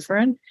 this is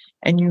different.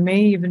 And you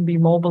may even be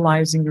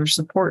mobilizing your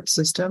support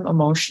system,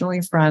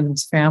 emotionally,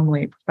 friends,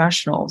 family,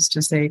 professionals,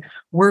 to say,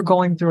 we're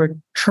going through a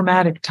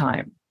traumatic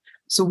time.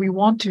 So we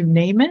want to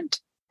name it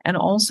and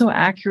also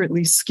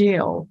accurately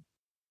scale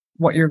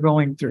what you're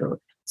going through.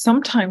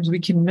 Sometimes we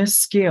can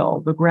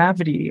misscale the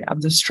gravity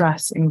of the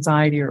stress,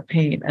 anxiety, or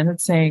pain. And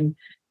it's saying,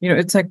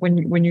 it's like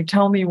when you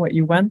tell me what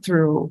you went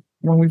through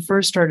when we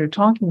first started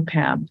talking,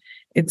 Pam,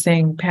 it's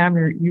saying, Pam,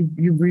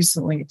 you've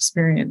recently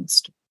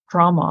experienced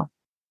trauma.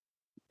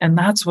 And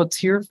that's what's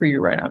here for you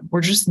right now.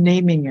 We're just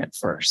naming it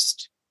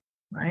first,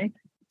 right?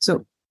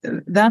 So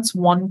that's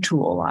one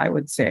tool, I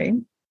would say.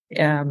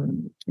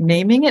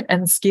 Naming it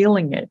and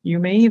scaling it. You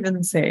may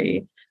even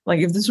say,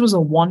 like, if this was a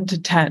 1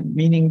 to 10,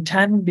 meaning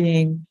 10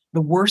 being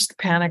the worst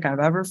panic I've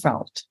ever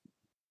felt,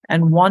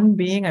 and 1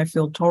 being I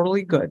feel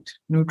totally good,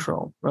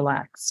 neutral,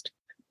 relaxed.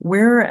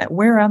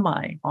 Where am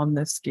I on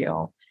this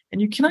scale?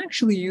 And you can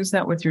actually use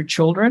that with your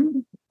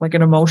children, like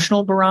an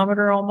emotional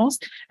barometer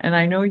almost. And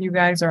I know you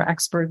guys are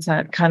experts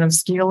at kind of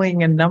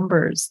scaling and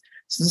numbers.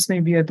 So this may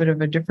be a bit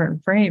of a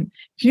different frame.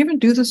 You can even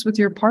do this with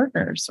your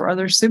partners or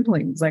other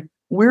siblings. Like,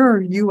 where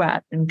are you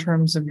at in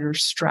terms of your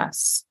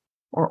stress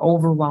or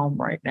overwhelm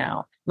right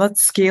now?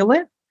 Let's scale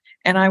it.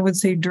 And I would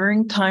say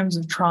during times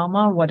of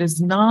trauma, what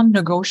is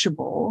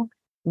non-negotiable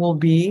will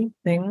be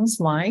things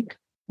like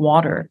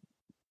water.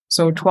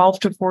 So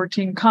 12 to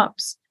 14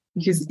 cups.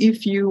 Because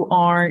if you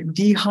are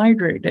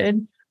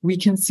dehydrated, we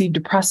can see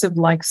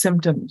depressive-like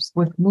symptoms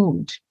with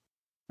mood,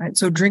 right?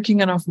 So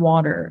drinking enough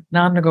water,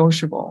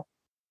 non-negotiable.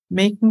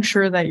 Making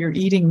sure that you're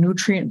eating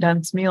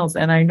nutrient-dense meals.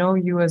 And I know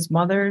you as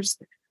mothers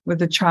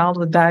with a child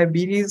with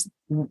diabetes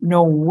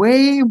know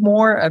way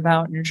more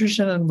about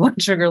nutrition and blood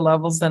sugar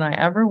levels than I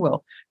ever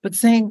will. But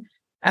saying,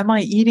 am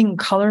I eating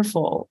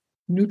colorful,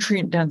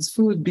 nutrient-dense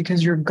food?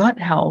 Because your gut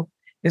health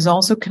is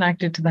also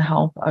connected to the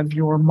health of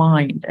your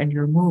mind and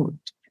your mood,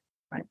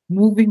 right?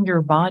 Moving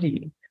your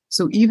body.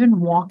 So even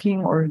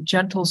walking or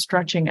gentle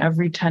stretching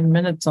every 10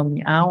 minutes on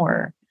the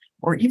hour,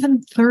 or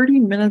even 30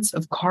 minutes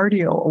of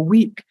cardio a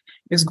week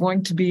is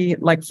going to be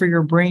like for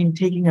your brain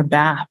taking a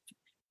bath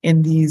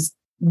in these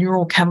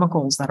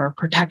neurochemicals that are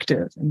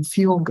protective and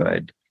feel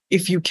good,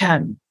 if you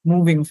can,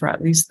 moving for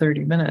at least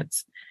 30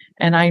 minutes.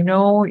 And I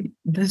know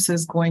this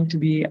is going to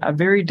be a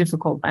very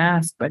difficult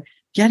ask, but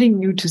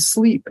getting you to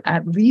sleep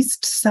at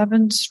least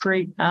 7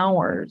 straight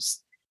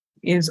hours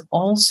is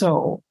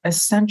also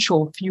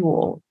essential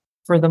fuel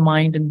for the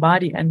mind and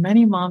body. And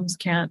many moms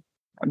can't,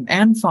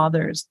 and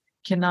fathers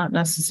cannot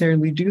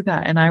necessarily do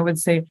that. And I would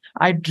say,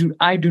 I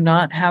do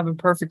not have a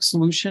perfect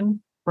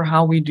solution for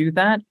how we do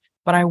that,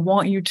 but I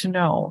want you to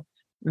know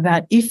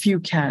that if you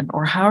can,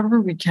 or however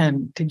we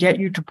can, to get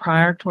you to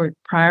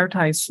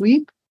prioritize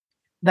sleep,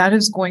 that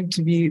is going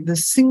to be the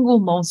single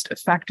most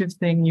effective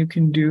thing you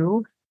can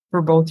do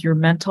for both your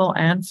mental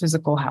and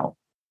physical health.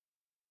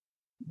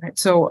 Right?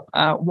 So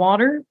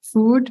water,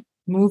 food,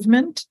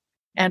 movement,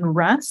 and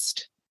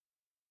rest.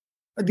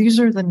 These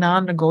are the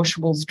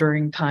non-negotiables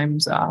during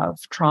times of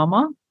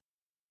trauma.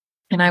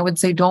 And I would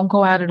say, don't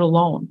go at it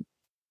alone.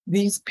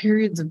 These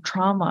periods of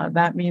trauma,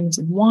 that means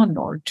 1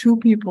 or 2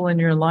 people in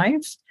your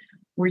life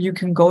where you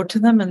can go to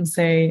them and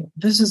say,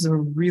 this is a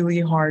really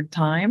hard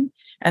time.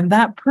 And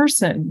that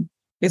person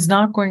is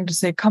not going to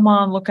say, come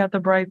on, look at the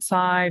bright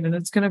side and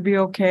it's going to be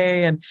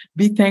okay and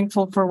be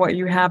thankful for what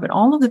you have. And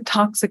all of the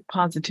toxic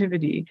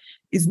positivity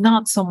is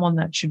not someone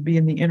that should be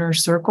in the inner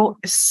circle,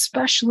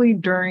 especially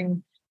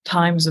during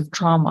times of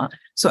trauma.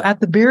 So at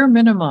the bare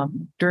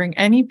minimum, during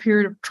any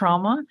period of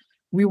trauma,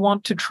 we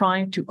want to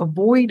try to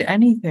avoid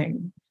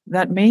anything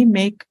that may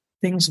make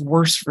things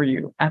worse for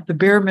you. At the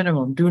bare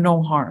minimum, do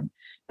no harm.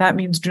 That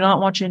means do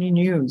not watch any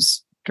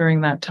news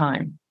during that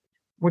time,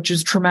 which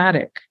is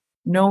traumatic.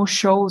 No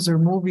shows or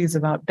movies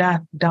about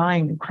death,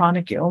 dying,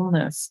 chronic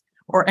illness,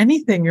 or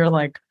anything you're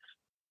like,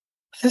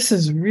 this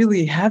is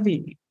really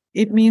heavy.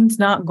 It means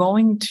not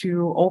going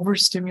to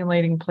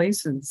overstimulating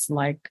places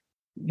like,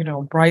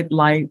 bright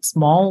lights.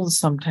 Malls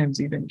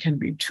sometimes even can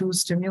be too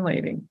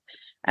stimulating.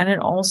 And it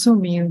also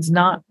means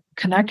not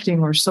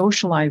connecting or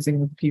socializing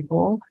with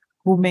people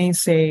who may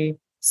say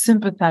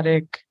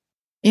sympathetic,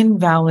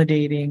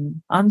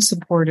 invalidating,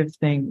 unsupportive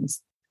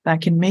things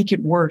that can make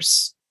it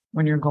worse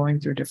when you're going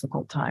through a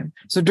difficult time.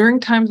 So during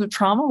times of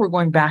trauma, we're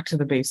going back to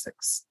the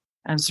basics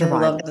and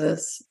surviving. I love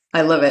this.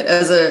 I love it.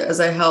 As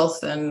a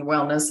health and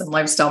wellness and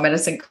lifestyle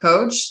medicine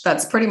coach,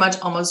 that's pretty much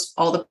almost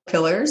all the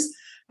pillars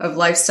of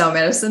lifestyle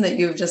medicine that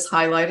you've just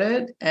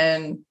highlighted.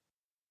 And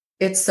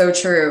it's so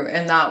true.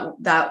 And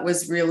that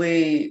was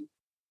really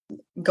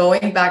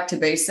going back to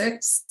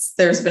basics.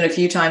 There's been a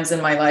few times in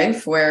my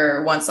life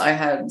where once I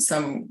had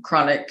some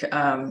chronic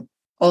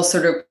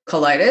ulcerative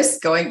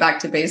colitis, going back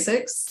to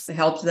basics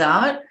helped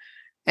that.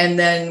 And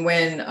then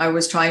when I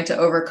was trying to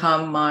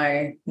overcome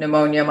my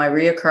pneumonia, my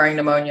reoccurring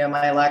pneumonia,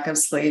 my lack of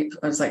sleep,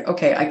 I was like,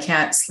 okay, I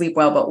can't sleep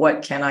well, but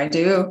what can I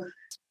do?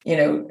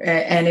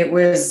 And it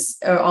was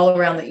all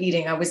around the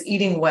eating. I was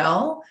eating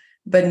well,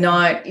 but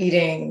not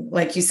eating,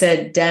 like you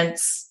said,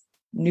 dense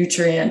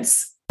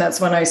nutrients. That's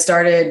when I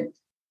started,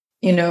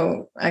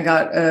 I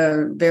got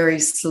a very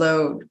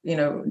slow,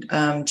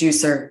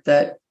 juicer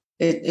that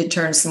it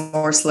turns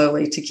more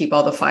slowly to keep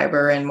all the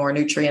fiber and more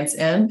nutrients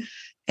in.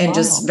 And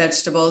just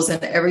vegetables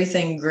and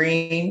everything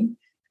green.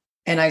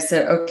 And I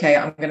said, okay,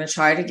 I'm going to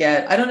try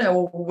to I don't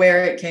know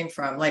where it came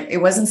from. Like, it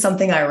wasn't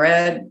something I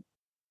read.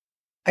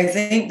 I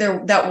think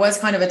that was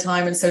kind of a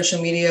time in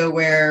social media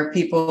where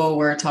people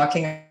were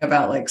talking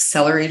about like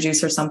celery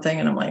juice or something.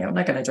 And I'm like, I'm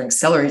not going to drink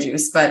celery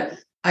juice, but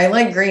I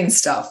like green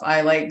stuff.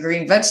 I like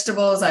green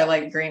vegetables. I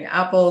like green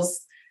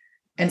apples.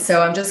 And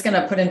so I'm just going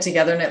to put them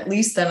together, and at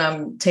least then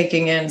I'm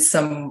taking in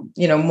some,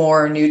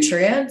 more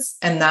nutrients.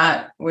 And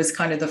that was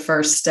kind of the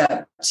first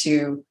step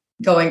to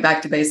going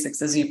back to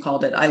basics, as you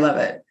called it. I love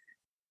it.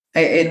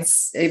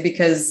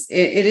 Because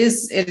it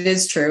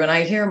is true. And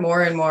I hear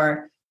more and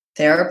more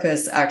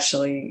therapists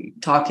actually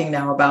talking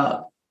now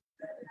about,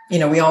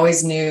 we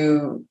always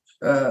knew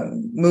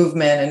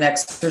movement and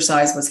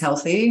exercise was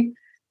healthy,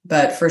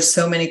 but for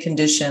so many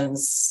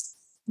conditions,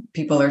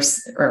 people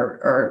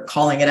are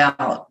calling it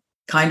out.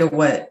 Kind of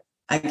what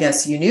I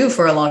guess you knew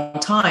for a long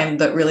time,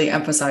 but really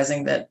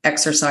emphasizing that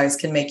exercise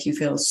can make you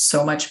feel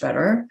so much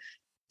better,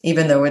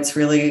 even though it's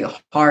really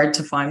hard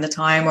to find the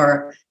time.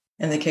 Or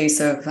in the case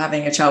of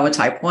having a child with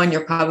type 1,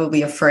 you're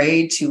probably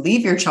afraid to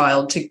leave your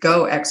child to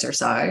go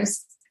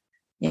exercise,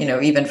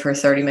 even for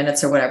 30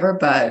 minutes or whatever.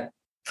 But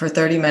for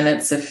 30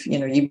 minutes, if,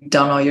 you've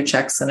done all your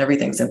checks and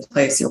everything's in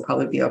place, you'll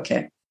probably be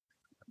okay.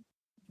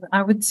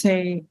 I would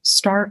say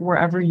start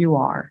wherever you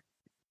are.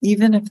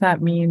 Even if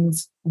that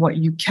means what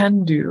you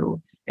can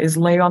do is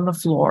lay on the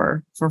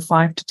floor for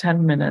 5 to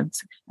 10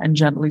 minutes and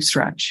gently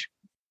stretch.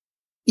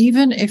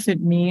 Even if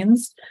it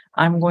means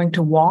I'm going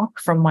to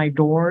walk from my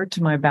door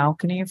to my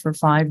balcony for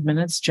 5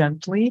 minutes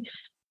gently,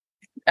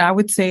 I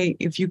would say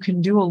if you can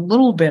do a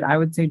little bit, I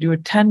would say do a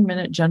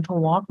 10-minute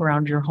gentle walk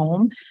around your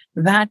home.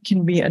 That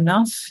can be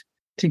enough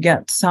to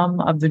get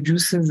some of the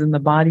juices in the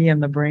body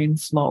and the brain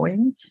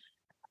flowing.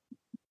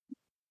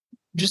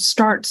 Just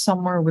start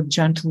somewhere with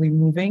gently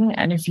moving.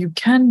 And if you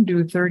can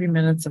do 30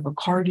 minutes of a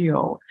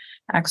cardio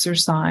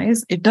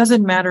exercise, it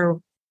doesn't matter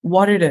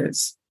what it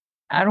is.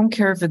 I don't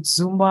care if it's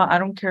Zumba. I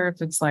don't care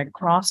if it's like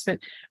CrossFit,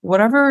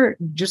 whatever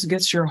just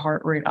gets your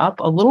heart rate up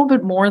a little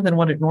bit more than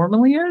what it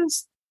normally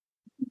is.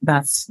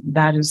 That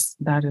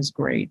is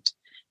great.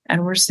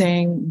 And we're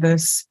saying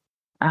this,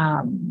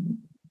 that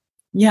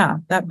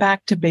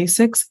back to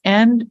basics,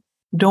 and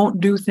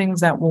don't do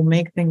things that will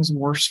make things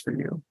worse for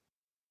you.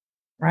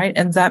 Right.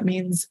 And that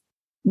means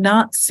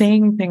not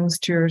saying things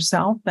to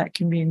yourself that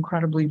can be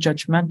incredibly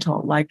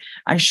judgmental, like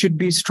I should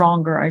be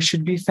stronger, I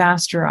should be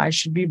faster, I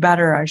should be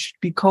better, I should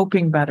be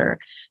coping better.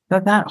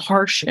 That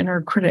harsh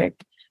inner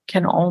critic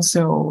can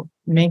also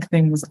make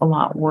things a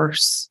lot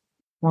worse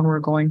when we're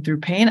going through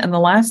pain. And the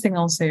last thing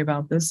I'll say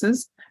about this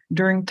is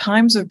during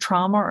times of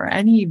trauma or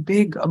any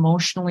big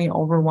emotionally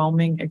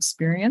overwhelming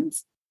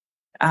experience,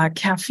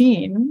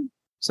 caffeine,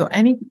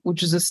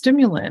 which is a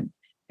stimulant,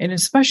 and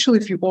especially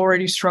if you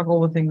already struggle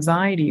with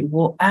anxiety,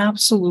 will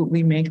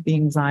absolutely make the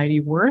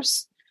anxiety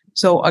worse.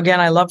 So again,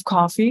 I love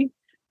coffee,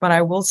 but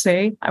I will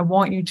say, I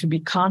want you to be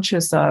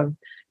conscious of,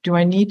 do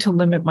I need to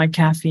limit my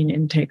caffeine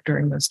intake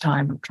during this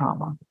time of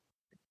trauma?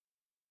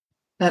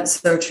 That's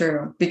so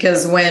true.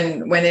 Because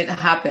when it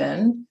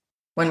happened,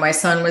 when my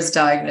son was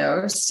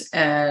diagnosed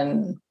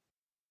and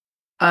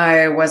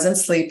I wasn't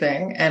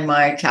sleeping and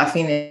my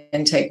caffeine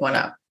intake went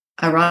up.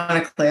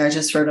 Ironically, I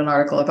just wrote an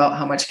article about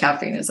how much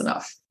caffeine is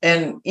enough.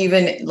 And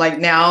even like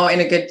now in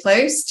a good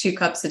place, 2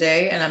 cups a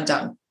day and I'm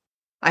done.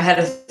 I had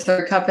a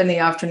 3rd cup in the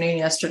afternoon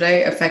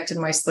yesterday, affected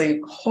my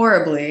sleep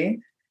horribly.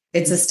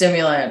 It's a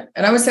stimulant.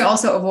 And I would say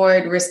also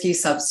avoid risky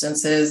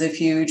substances.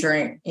 If you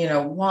drink,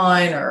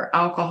 wine or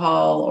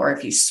alcohol, or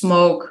if you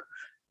smoke,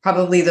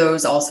 probably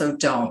those also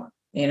don't.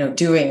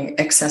 Doing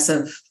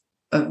excessive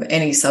of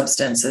any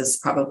substance is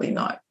probably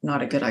not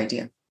a good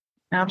idea.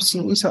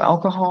 Absolutely. So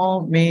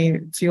alcohol may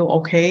feel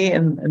okay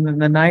and then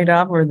the night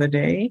of or the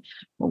day,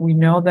 but we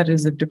know that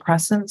is a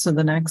depressant. So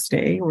the next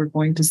day we're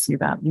going to see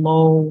that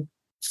low,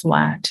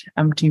 flat,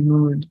 empty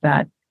mood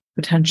that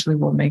potentially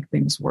will make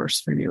things worse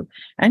for you.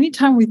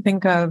 Anytime we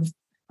think of,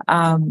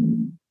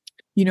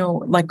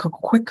 like a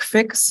quick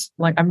fix,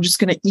 like I'm just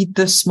going to eat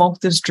this, smoke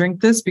this, drink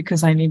this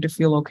because I need to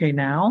feel okay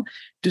now.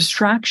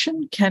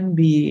 Distraction can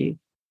be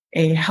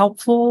a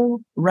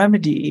helpful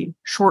remedy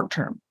short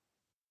term,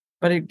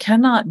 but it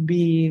cannot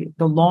be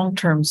the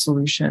long-term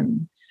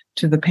solution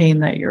to the pain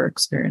that you're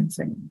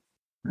experiencing,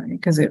 right?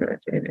 Because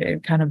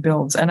it kind of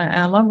builds. And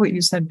I love what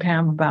you said,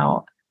 Pam,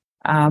 about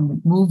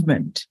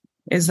movement,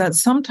 is that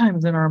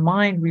sometimes in our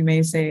mind, we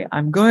may say,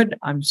 I'm good,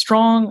 I'm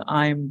strong,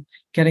 I'm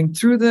getting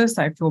through this,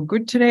 I feel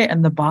good today.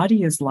 And the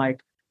body is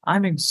like,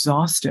 I'm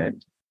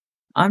exhausted,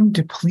 I'm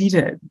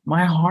depleted,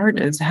 my heart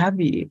is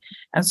heavy.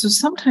 And so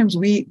sometimes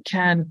we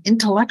can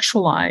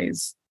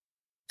intellectualize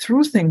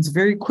through things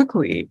very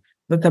quickly,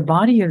 that the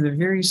body is a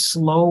very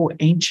slow,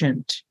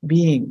 ancient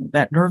being,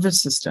 that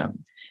nervous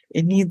system.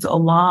 It needs a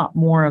lot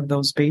more of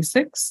those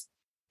basics.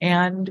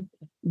 And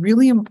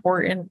really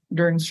important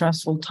during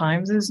stressful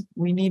times is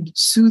we need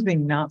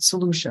soothing, not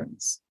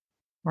solutions,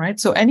 right?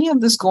 So any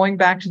of this going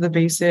back to the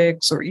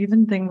basics, or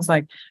even things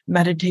like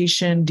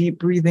meditation, deep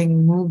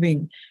breathing,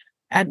 moving,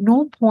 at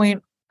no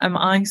point am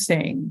I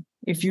saying,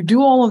 if you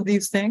do all of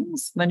these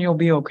things, then you'll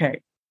be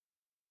okay.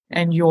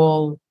 And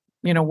we'll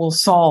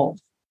solve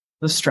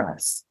the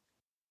stress.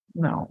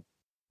 No,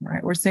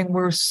 right? We're saying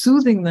we're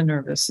soothing the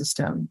nervous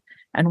system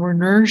and we're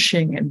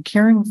nourishing and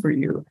caring for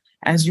you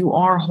as you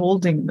are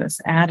holding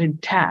this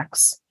added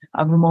tax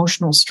of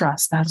emotional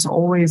stress that's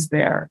always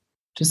there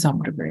to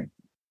some degree.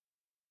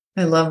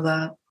 I love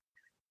that.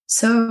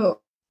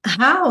 So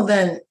how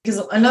then, because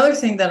another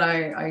thing that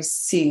I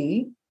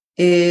see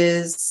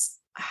is,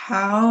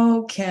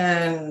 how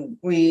can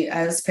we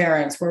as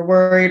parents, we're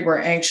worried, we're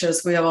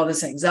anxious, we have all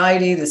this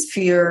anxiety, this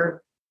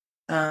fear,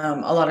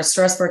 a lot of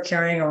stress we're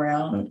carrying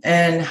around.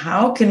 And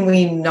how can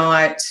we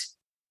not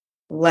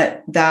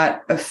let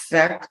that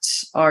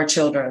affect our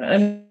children? I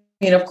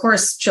mean, of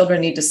course,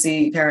 children need to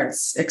see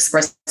parents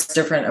express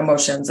different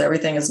emotions.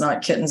 Everything is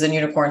not kittens and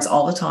unicorns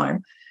all the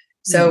time.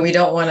 So we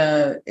don't want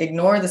to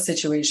ignore the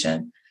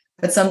situation.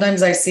 But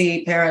sometimes I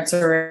see parents,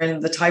 or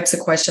in the types of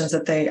questions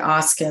that they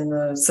ask in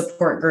the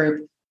support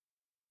group,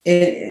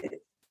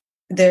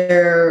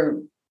 they're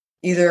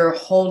either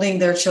holding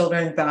their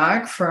children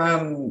back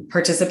from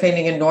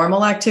participating in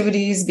normal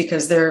activities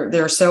because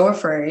they're so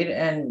afraid,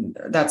 and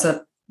that's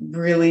a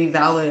really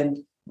valid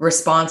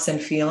response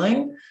and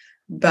feeling,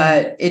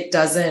 but it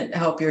doesn't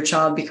help your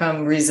child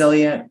become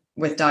resilient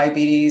with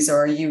diabetes,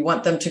 or you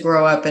want them to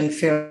grow up and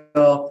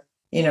feel,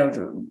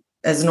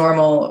 as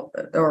normal.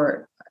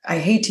 Or I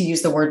hate to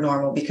use the word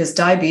normal, because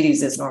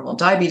diabetes is normal.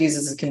 Diabetes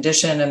is a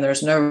condition, and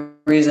there's no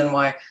reason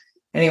why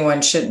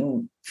anyone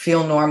shouldn't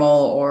feel normal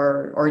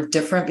or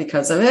different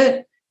because of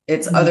it.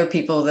 It's other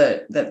people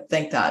that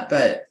think that.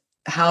 But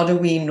how do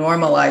we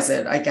normalize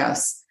it, I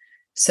guess,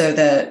 so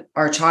that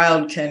our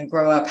child can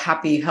grow up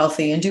happy,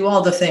 healthy, and do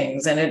all the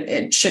things, and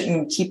it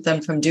shouldn't keep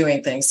them from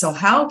doing things. So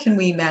how can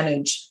we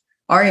manage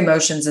our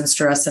emotions and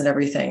stress and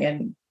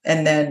everything,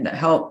 and then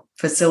help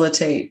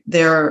facilitate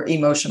their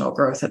emotional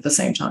growth at the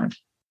same time?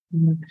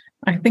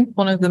 I think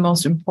one of the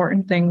most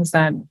important things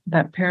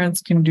that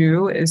parents can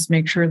do is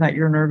make sure that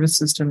your nervous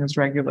system is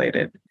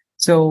regulated.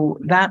 So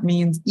that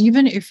means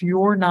even if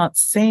you're not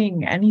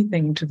saying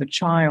anything to the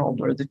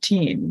child or the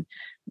teen,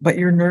 but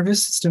your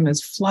nervous system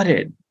is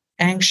flooded,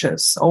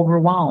 anxious,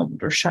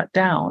 overwhelmed, or shut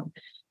down,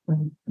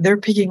 they're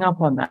picking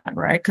up on that,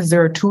 right? Because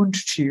they're attuned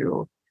to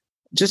you,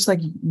 just like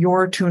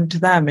you're attuned to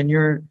them, and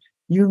you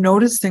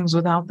notice things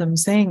without them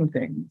saying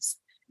things.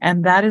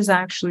 And that is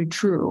actually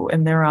true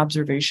in their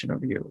observation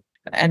of you.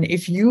 And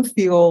if you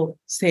feel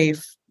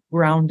safe,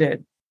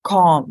 grounded,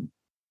 calm,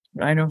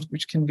 I know,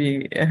 which can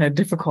be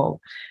difficult,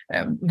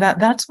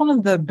 that's one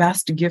of the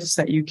best gifts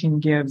that you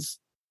can give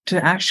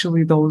to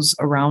actually those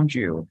around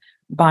you,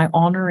 by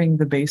honoring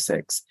the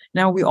basics.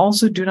 Now, we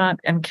also do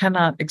not and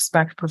cannot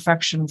expect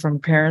perfection from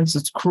parents.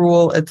 It's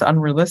cruel, it's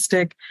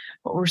unrealistic.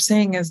 What we're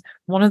saying is,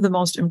 one of the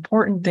most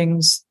important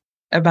things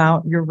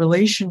about your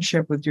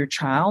relationship with your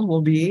child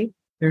will be,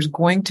 there's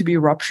going to be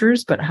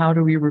ruptures, but how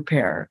do we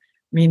repair?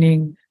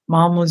 Meaning,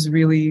 mom was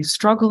really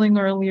struggling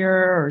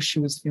earlier, or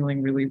she was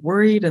feeling really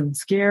worried and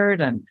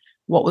scared. And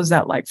what was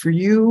that like for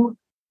you?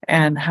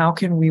 And how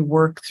can we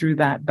work through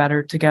that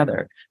better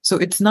together? So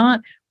it's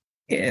not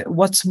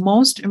what's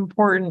most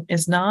important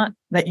is not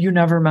that you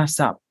never mess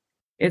up.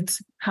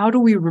 It's how do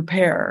we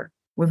repair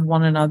with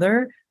one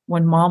another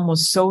when mom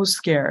was so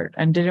scared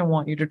and didn't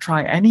want you to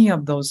try any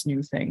of those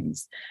new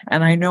things.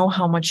 And I know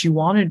how much you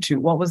wanted to.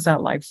 What was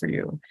that like for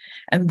you?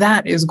 And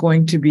that is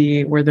going to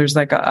be where there's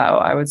like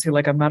I would say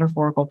like a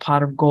metaphorical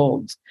pot of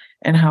gold.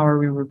 And how are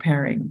we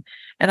repairing?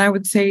 And I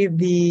would say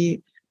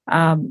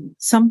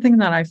something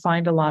that I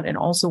find a lot, and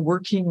also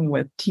working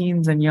with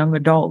teens and young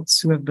adults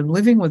who have been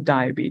living with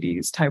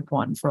diabetes type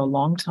 1 for a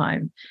long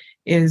time,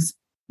 is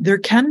there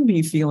can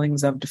be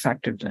feelings of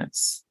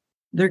defectiveness.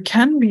 There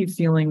can be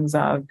feelings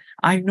of,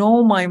 I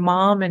know my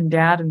mom and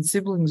dad and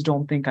siblings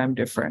don't think I'm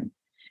different.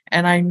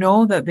 And I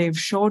know that they've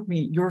showed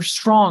me you're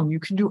strong. You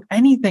can do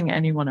anything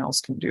anyone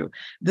else can do.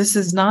 This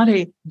is not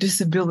a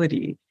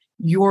disability.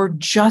 You're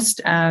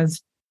just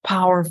as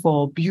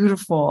powerful,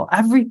 beautiful,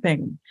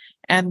 everything.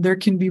 And there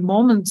can be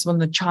moments when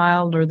the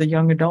child or the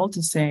young adult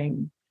is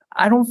saying,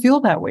 I don't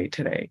feel that way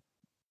today.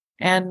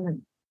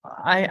 And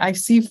I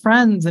see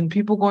friends and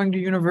people going to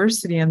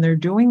university and they're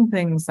doing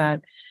things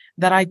that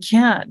I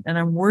can't. And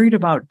I'm worried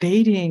about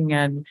dating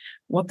and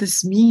what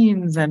this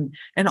means and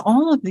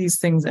all of these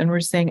things. And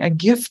we're saying a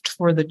gift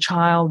for the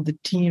child, the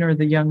teen, or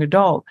the young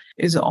adult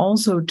is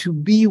also to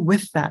be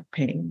with that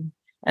pain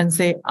and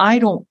say, I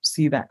don't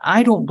see that.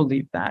 I don't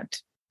believe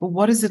that. But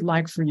what is it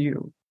like for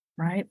you?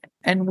 Right.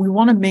 And we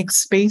want to make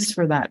space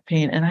for that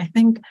pain. And I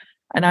think,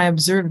 and I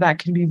observe that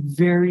can be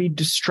very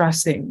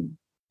distressing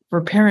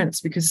for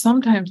parents, because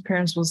sometimes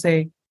parents will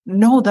say,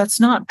 no, that's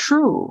not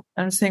true.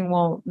 And I'm saying,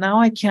 well, now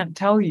I can't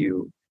tell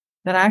you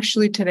that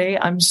actually today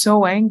I'm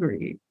so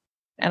angry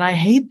and I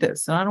hate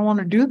this and I don't want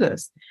to do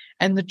this.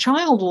 And the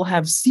child will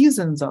have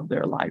seasons of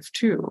their life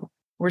too,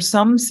 where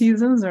some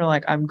seasons they're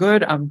like, I'm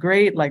good, I'm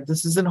great, like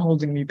this isn't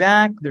holding me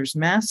back, there's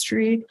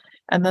mastery.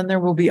 And then there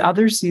will be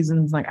other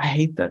seasons like, I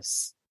hate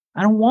this,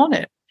 I don't want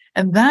it.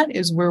 And that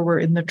is where we're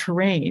in the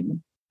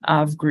terrain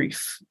of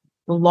grief,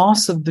 the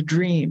loss of the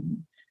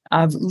dream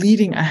of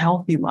leading a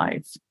healthy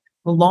life,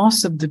 the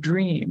loss of the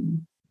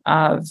dream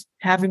of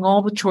having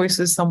all the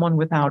choices someone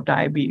without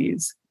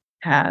diabetes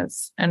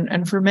has.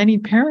 And for many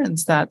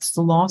parents, that's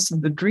the loss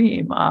of the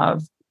dream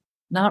of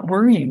not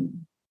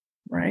worrying,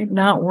 right?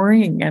 Not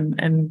worrying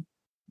and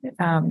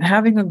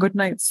having a good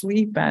night's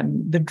sleep,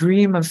 and the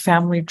dream of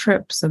family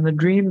trips and the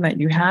dream that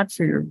you had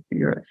for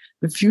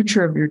the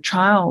future of your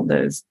child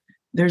is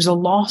there's a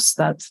loss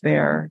that's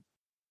there.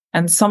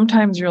 And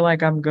sometimes you're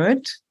like, I'm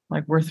good,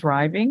 like we're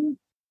thriving.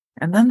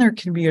 And then there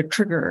can be a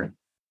trigger.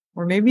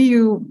 Or maybe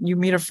you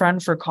meet a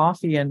friend for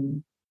coffee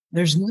and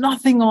there's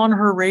nothing on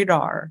her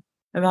radar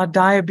about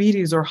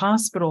diabetes or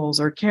hospitals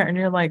or care. And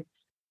you're like,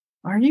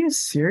 are you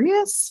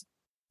serious?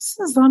 This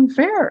is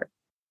unfair.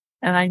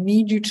 And I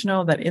need you to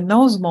know that in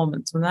those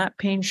moments when that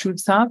pain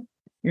shoots up,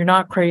 you're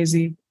not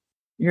crazy.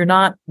 You're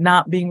not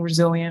being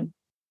resilient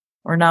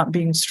or not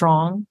being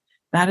strong.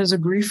 That is a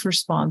grief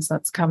response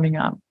that's coming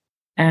up.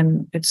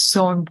 And it's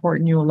so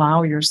important you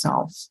allow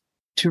yourself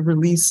to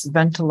release,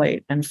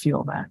 ventilate, and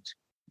feel that.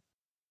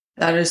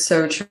 That is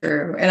so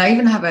true. And I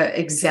even have an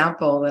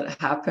example that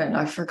happened.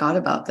 I forgot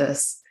about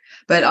this,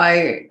 but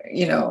I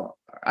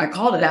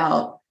called it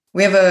out.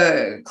 We have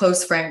a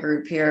close friend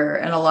group here,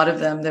 and a lot of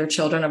them, their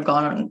children have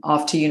gone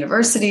off to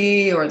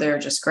university or they're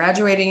just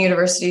graduating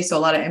university. So a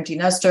lot of empty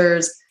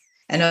nesters.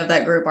 And of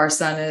that group, our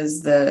son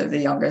is the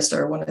youngest,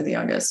 or one of the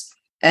youngest.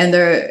 And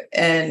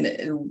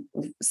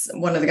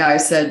one of the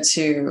guys said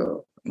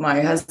to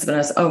my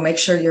husband, oh, make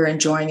sure you're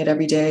enjoying it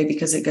every day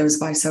because it goes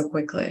by so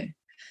quickly.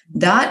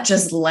 That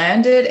just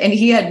landed, and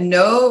he had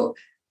no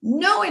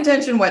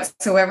intention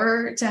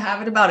whatsoever to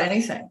have it about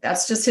anything.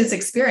 That's just his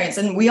experience.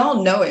 And we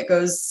all know it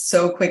goes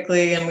so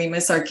quickly, and we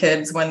miss our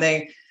kids when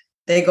they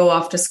go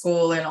off to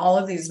school and all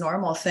of these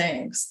normal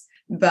things.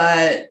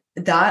 But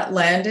that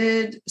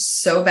landed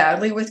so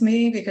badly with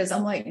me because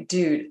I'm like,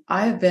 dude,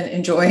 I have been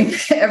enjoying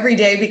every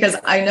day because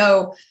I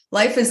know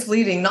life is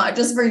fleeting, not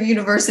just for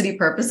university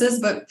purposes,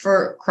 but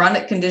for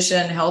chronic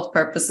condition, health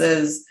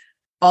purposes,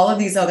 all of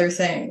these other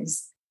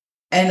things.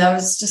 And I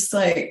was just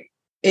like,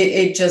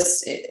 I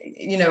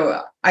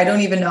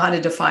don't even know how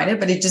to define it,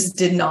 but it just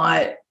did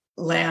not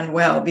land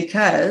well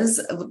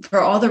because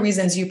for all the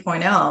reasons you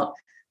point out,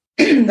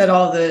 that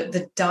all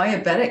the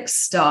diabetic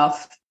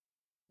stuff,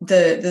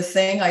 the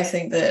thing I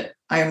think that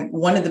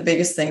one of the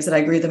biggest things that I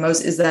agree the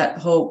most is that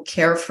whole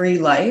carefree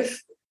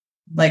life.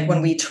 Like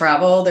when we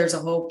travel, there's a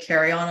whole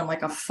carry-on. I'm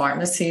like a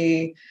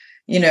pharmacy.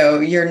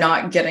 You're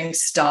not getting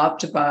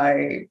stopped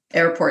by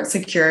airport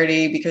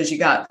security because you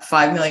got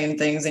 5 million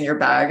things in your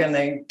bag and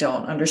they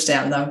don't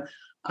understand them.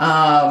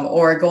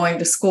 Or going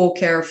to school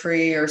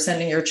carefree, or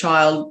sending your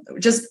child,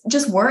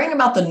 just worrying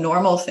about the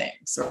normal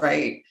things,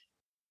 right?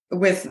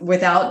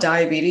 Without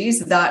diabetes,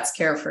 that's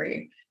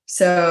carefree.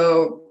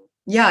 So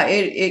yeah,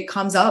 it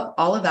comes up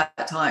all of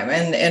that time.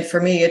 And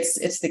for me,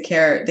 it's the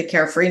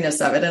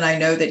carefreeness of it. And I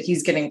know that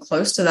he's getting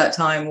close to that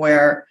time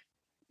where,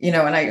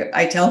 and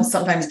I tell him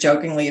sometimes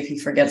jokingly, if he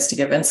forgets to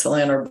give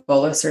insulin or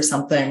bolus or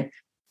something,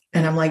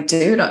 And I'm like,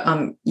 dude,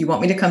 you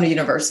want me to come to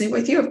university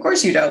with you? Of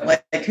course you don't.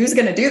 Like who's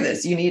going to do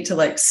this? You need to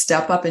like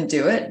step up and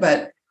do it.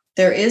 But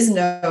there is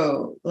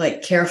no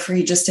like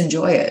carefree, just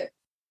enjoy it.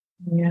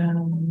 Yeah.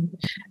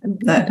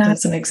 That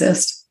doesn't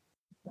exist.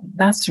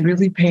 That's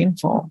really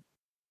painful,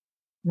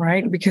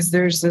 right? Because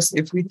there's this,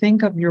 if we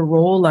think of your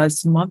role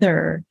as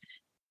mother,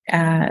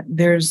 and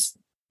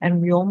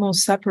we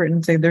almost separate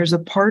and say there's a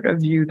part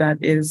of you that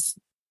is,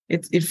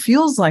 it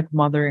feels like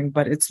mothering,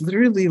 but it's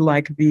literally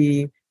like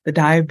the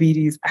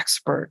diabetes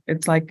expert.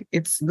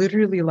 It's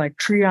literally like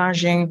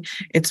triaging,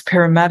 it's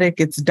paramedic,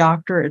 it's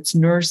doctor, it's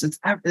nurse,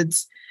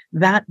 it's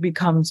that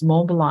becomes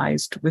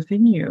mobilized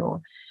within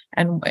you.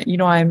 And,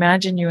 I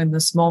imagine you in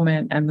this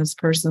moment and this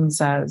person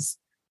says,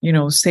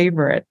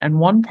 savor it. And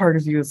one part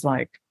of you is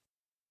like,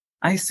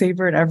 I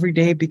savor it every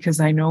day because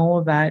I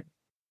know that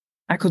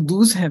I could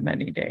lose him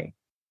any day.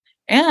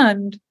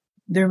 And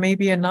there may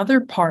be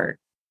another part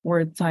where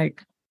it's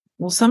like,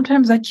 well,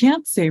 sometimes I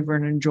can't savor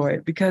and enjoy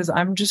it because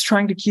I'm just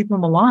trying to keep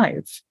him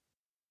alive.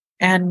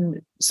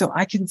 And so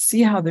I can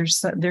see how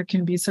there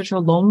can be such a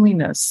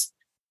loneliness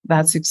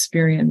that's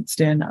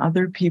experienced, and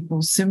other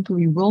people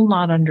simply will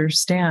not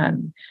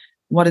understand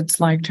what it's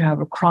like to have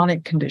a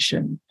chronic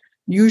condition.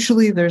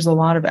 Usually there's a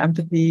lot of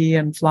empathy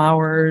and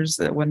flowers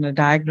when the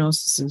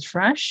diagnosis is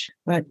fresh,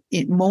 but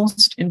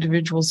most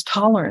individuals'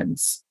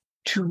 tolerance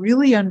to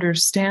really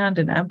understand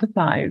and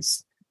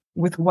empathize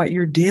with what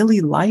your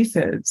daily life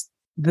is,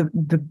 the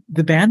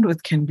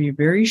bandwidth can be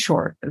very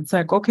short. It's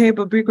like, okay,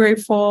 but be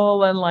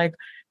grateful. And like,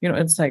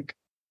 it's like,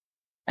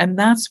 and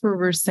that's where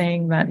we're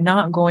saying that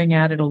not going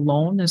at it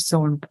alone is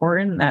so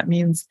important. That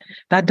means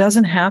that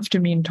doesn't have to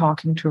mean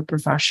talking to a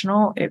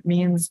professional. It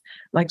means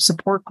like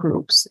support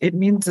groups. It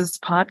means this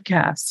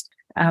podcast.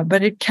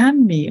 But it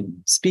can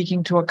mean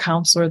speaking to a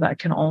counselor that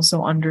can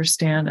also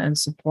understand and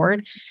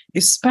support,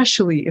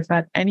 especially if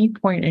at any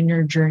point in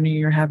your journey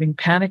you're having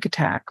panic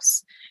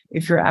attacks,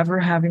 if you're ever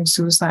having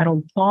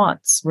suicidal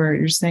thoughts where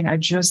you're saying, I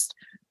just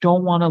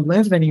don't want to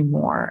live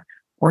anymore,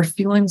 or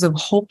feelings of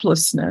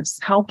hopelessness,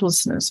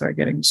 helplessness are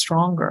getting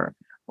stronger,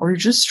 or you're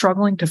just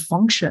struggling to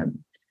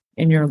function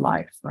in your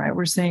life, right?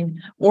 We're saying,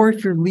 or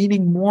if you're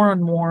leaning more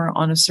and more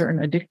on a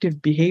certain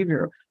addictive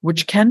behavior,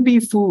 which can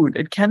be food,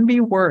 it can be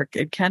work,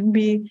 it can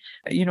be,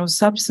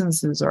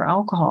 substances or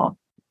alcohol.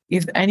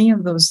 If any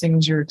of those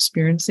things you're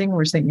experiencing,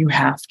 we're saying you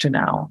have to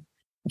now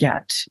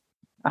get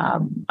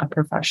a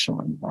professional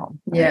involved.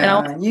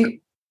 Yeah.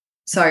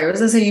 Sorry, I was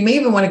going to say, you may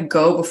even want to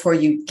go before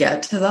you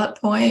get to that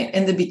point.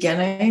 In the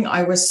beginning,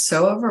 I was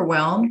so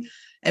overwhelmed.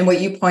 And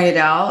what you pointed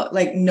out,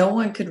 like no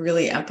one could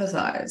really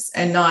empathize,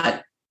 and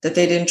not that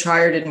they didn't try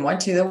or didn't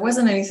want to. There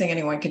wasn't anything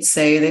anyone could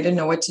say. They didn't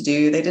know what to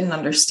do. They didn't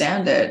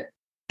understand it.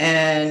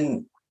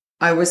 And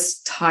I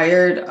was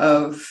tired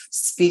of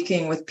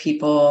speaking with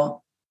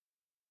people,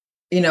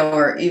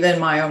 or even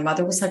my own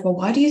mother was like, well,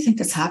 why do you think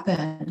this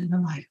happened? And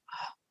I'm like,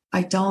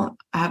 I don't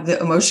have the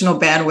emotional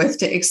bandwidth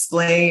to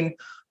explain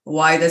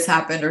why this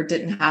happened or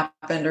didn't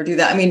happen or do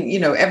that. I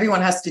mean,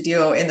 everyone has to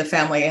deal in the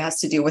family,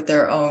 has to deal with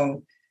their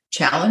own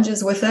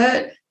challenges with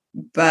it.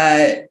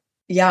 But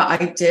yeah,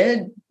 I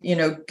did,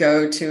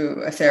 go to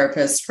a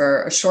therapist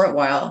for a short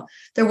while.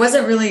 There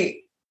wasn't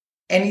really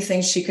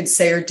anything she could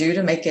say or do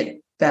to make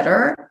it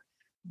better.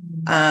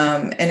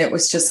 And it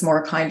was just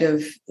more kind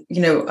of,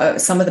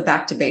 some of the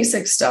back to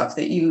basics stuff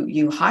that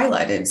you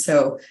highlighted.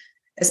 So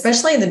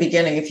especially in the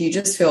beginning, if you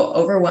just feel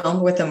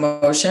overwhelmed with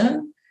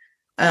emotion,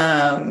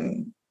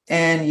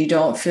 and you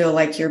don't feel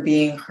like you're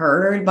being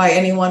heard by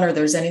anyone or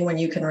there's anyone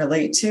you can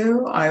relate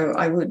to,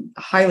 I would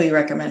highly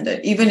recommend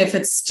it. Even if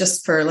it's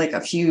just for like a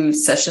few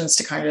sessions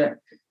to kind of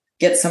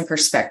get some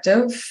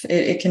perspective,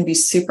 it can be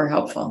super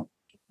helpful.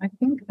 I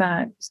think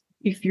that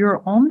if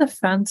you're on the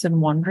fence and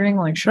wondering,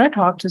 like, should I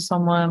talk to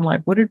someone?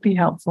 Like, would it be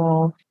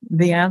helpful?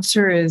 The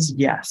answer is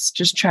yes.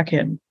 Just check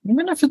in,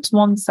 even if it's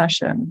one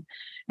session.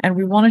 And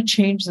we want to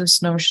change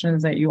this notion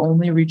that you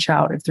only reach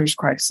out if there's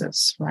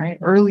crisis, right?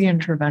 Early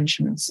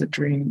intervention is the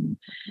dream.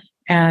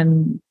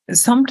 And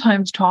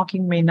sometimes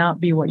talking may not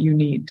be what you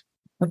need,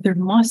 but there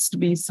must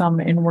be some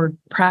inward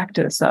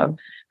practice of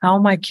how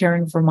am I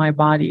caring for my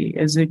body?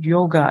 Is it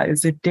yoga?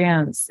 Is it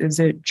dance? Is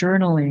it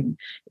journaling?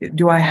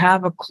 Do I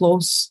have a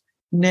close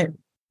knit,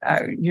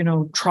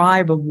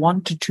 tribe of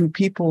 1 to 2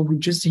 people who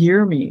just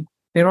hear me?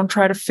 They don't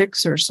try to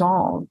fix or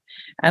solve.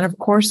 And of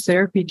course,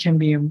 therapy can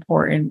be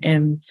important.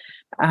 And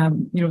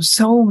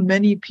so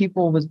many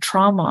people with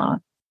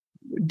trauma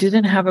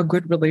didn't have a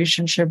good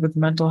relationship with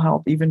mental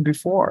health even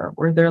before,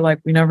 where they're like,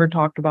 we never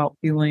talked about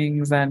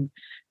feelings, and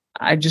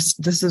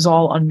this is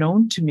all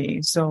unknown to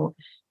me. So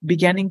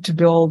beginning to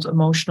build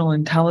emotional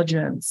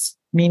intelligence,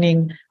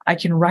 meaning I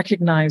can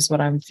recognize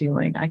what I'm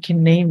feeling, I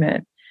can name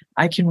it,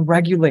 I can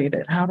regulate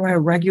it. How do I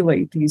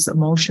regulate these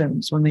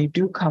emotions when they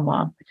do come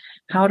up?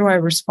 How do I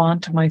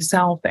respond to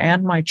myself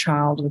and my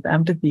child with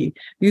empathy?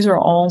 These are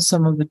all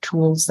some of the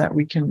tools that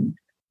we can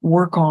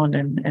work on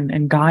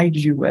and guide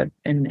you with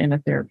in a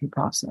therapy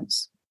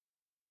process.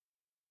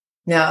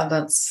 Yeah,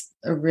 that's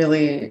a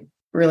really,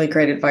 really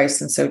great advice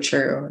and so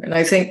true. And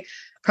I think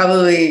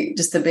probably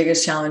just the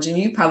biggest challenge, and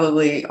you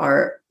probably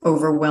are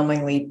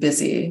overwhelmingly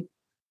busy.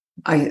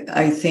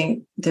 I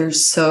think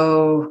there's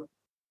so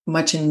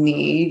much in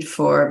need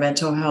for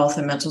mental health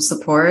and mental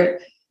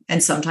support.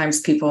 And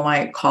sometimes people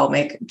might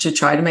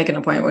try to make an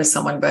appointment with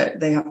someone, but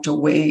they have to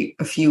wait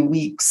a few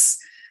weeks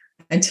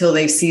until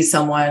they see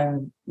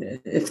someone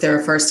if they're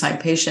a first-time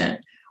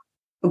patient.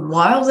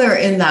 While they're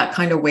in that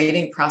kind of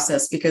waiting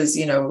process, because,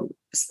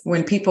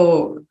 when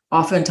people,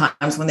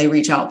 oftentimes when they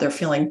reach out, they're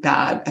feeling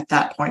bad at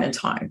that point in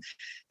time.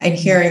 And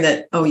hearing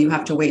that, oh, you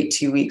have to wait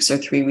 2 weeks or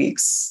 3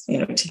 weeks,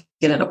 to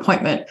get an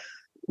appointment.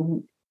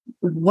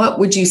 What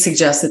would you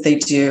suggest that they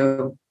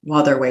do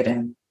while they're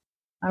waiting?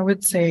 I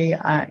would say,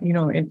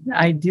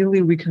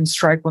 ideally we can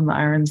strike when the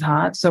iron's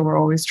hot. So we're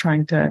always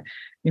trying to,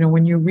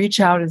 when you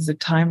reach out is a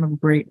time of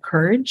great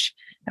courage.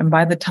 And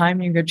by the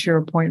time you get to your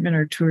appointment,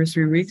 or 2 or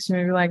 3 weeks, you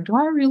may be like, do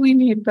I really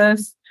need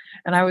this?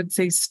 And I would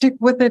say, stick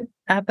with it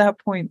at that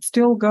point,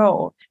 still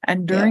go.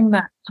 And during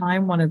that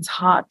time when it's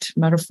hot,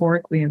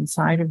 metaphorically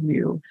inside of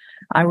you,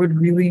 I would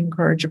really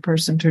encourage a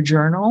person to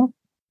journal,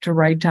 to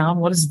write down,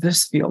 what does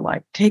this feel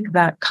like? Take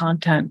that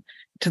content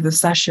to the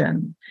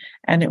session.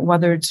 And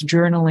whether it's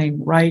journaling,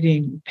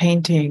 writing,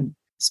 painting,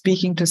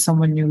 speaking to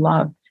someone you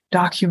love,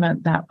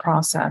 document that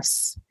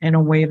process in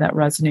a way that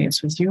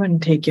resonates with you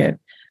and take it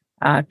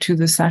to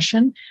the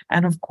session.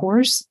 And of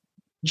course,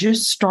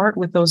 just start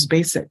with those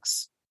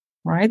basics,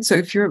 right?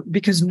 So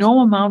because no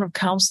amount of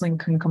counseling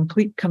can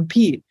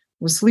compete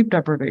with sleep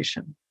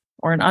deprivation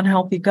or an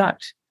unhealthy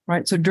gut,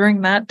 right? So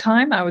during that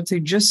time, I would say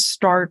just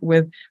start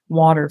with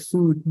water,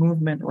 food,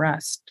 movement,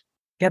 rest.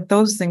 Get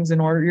those things in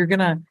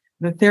order.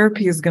 The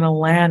therapy is going to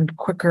land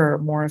quicker,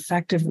 more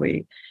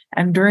effectively.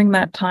 And during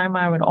that time,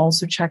 I would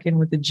also check in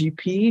with the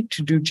GP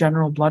to do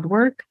general blood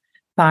work,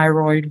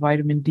 thyroid,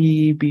 vitamin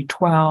D,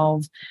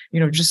 B12,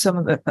 just some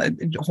of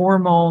the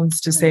hormones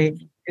to say,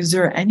 is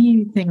there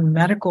anything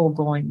medical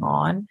going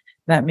on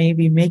that may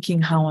be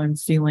making how I'm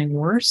feeling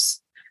worse?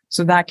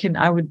 So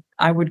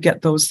I would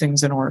get those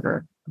things in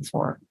order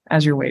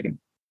as you're waiting.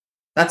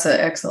 That's an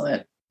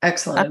excellent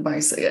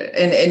advice.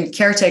 And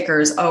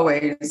caretakers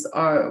always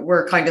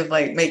we're kind of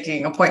like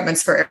making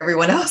appointments for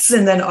everyone else.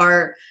 And then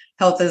our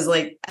health is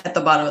like at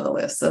the bottom of the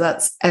list. So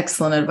that's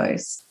excellent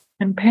advice.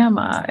 And Pam,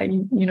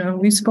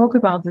 we spoke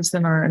about this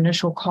in our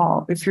initial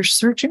call. If you're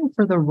searching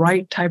for the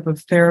right type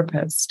of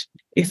therapist,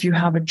 if you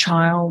have a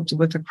child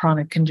with a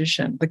chronic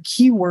condition, the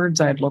key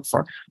words I'd look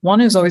for,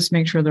 one is always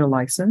make sure they're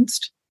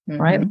licensed,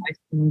 right?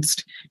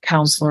 Licensed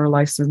counselor,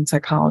 licensed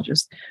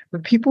psychologist.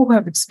 But people who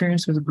have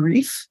experience with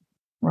grief,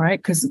 right?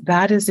 Because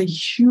that is a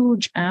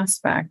huge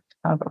aspect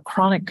of a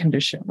chronic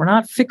condition. We're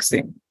not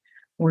fixing.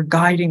 We're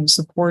guiding,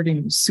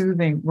 supporting,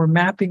 soothing. We're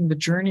mapping the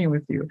journey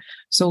with you.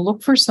 So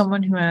look for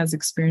someone who has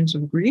experience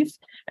with grief.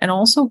 And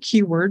also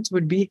keywords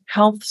would be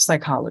health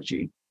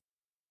psychology,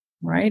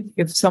 right?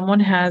 If someone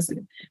has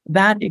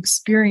that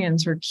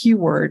experience or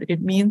keyword,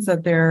 it means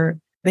that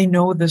they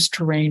know this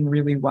terrain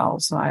really well.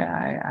 So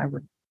I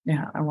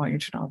want you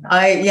to know that.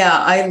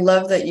 I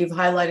love that you've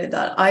highlighted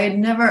that. I had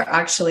never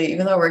actually,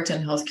 even though I worked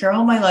in healthcare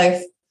all my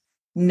life,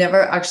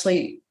 never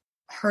actually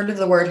heard of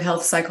the word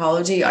health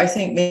psychology. I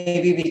think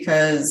maybe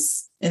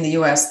because in the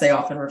US, they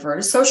often refer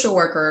to social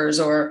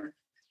workers or,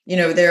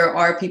 there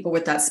are people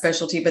with that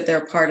specialty, but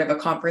they're part of a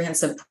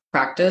comprehensive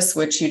practice,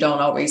 which you don't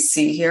always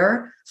see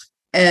here.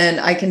 And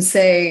I can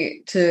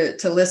say to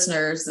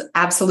listeners,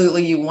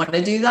 absolutely, you want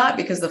to do that,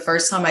 because the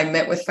first time I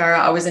met with Farah,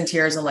 I was in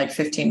tears in like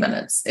 15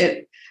 minutes.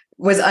 It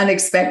was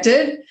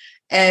unexpected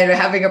and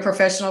having a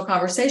professional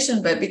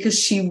conversation, but because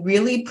she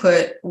really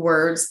put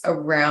words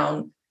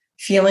around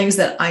feelings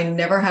that I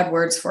never had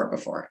words for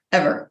before,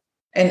 ever.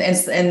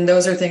 And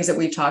those are things that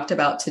we talked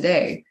about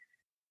today.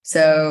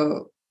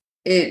 So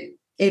it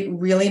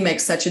really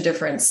makes such a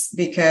difference,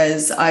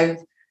 because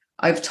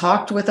I've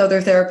talked with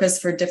other therapists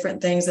for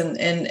different things, and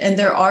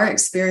there are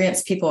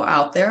experienced people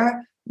out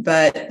there,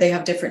 but they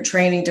have different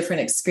training,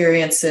 different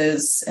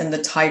experiences, and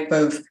the type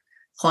of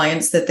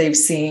clients that they've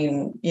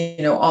seen,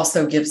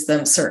 also gives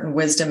them certain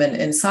wisdom and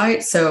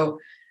insight. So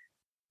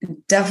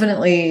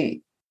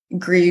definitely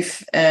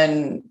grief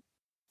and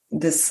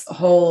this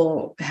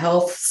whole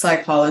health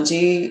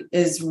psychology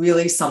is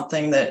really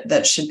something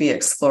that should be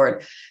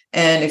explored.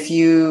 And if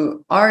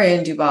you are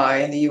in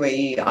Dubai, in the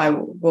UAE, I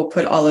will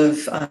put all of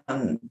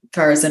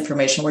Farah's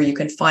information where you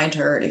can find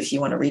her if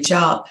you want to reach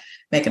out,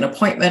 make an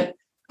appointment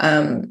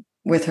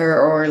with her,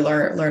 or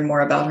learn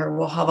more about her.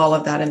 We'll have all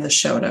of that in the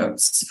show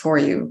notes for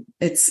you.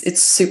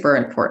 It's super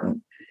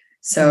important.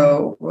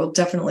 So we'll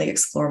definitely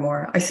explore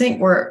more. I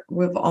think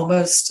we've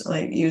almost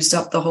used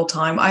up the whole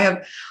time.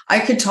 I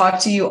could talk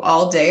to you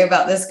all day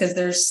about this, because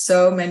there's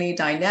so many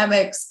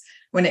dynamics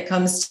when it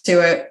comes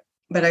to it.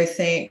 But I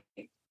think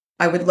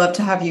I would love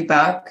to have you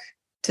back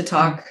to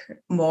talk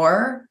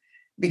more,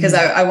 because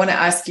I want to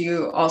ask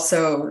you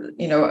also,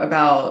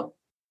 about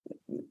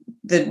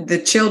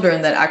the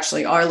children that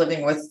actually are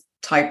living with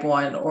type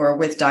 1 or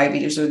with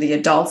diabetes, or the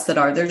adults that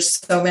are. There's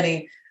so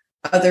many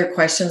other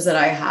questions that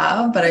I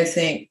have, but I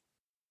think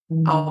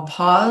I'll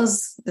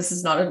pause. This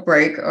is not a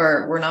break,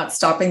 or we're not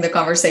stopping the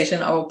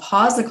conversation. I will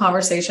pause the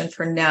conversation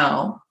for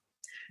now,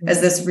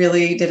 as this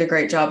really did a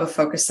great job of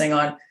focusing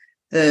on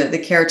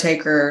the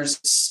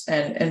caretakers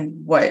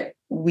and what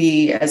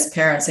we as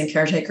parents and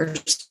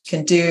caretakers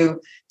can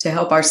do to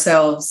help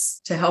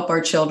ourselves, to help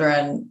our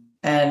children,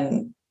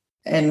 and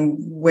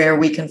where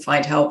we can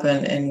find help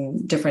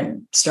in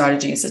different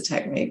strategies and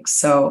techniques.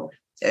 So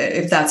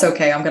if that's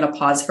okay, I'm going to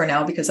pause for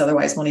now, because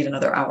otherwise we'll need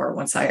another hour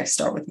once I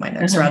start with my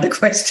next round of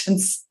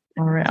questions.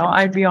 All right.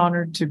 I'd be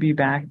honored to be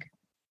back.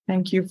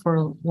 Thank you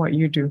for what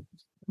you do.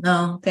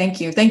 No,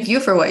 thank you. Thank you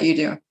for what you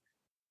do.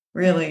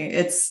 Really,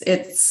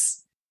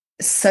 it's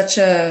such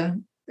a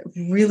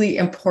really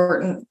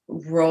important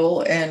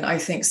role, and I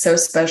think so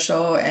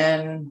special.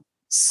 And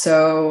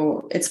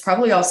so it's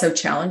probably also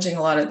challenging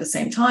a lot at the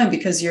same time,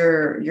 because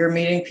you're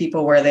meeting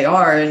people where they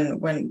are.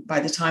 And by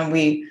the time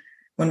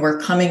when we're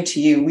coming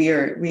to you, we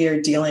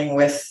are dealing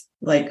with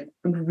like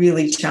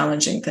really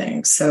challenging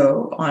things.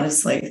 So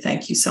honestly,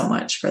 thank you so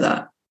much for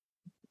that.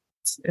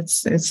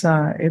 It's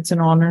an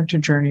honor to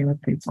journey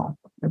with people.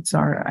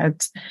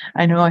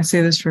 I know I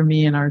say this for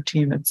me and our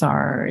team. It's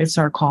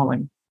our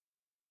calling.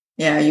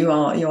 Yeah, you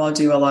all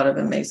do a lot of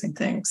amazing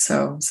things.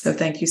 So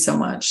thank you so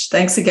much.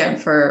 Thanks again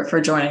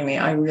for joining me.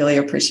 I really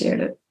appreciate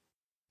it.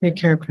 Take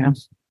care, Pam.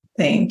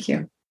 Thank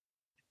you.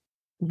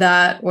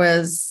 That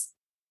was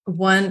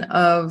one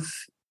of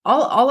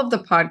all of the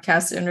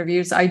podcast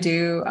interviews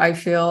I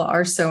feel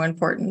are so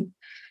important.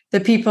 The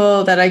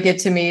people that I get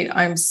to meet,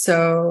 I'm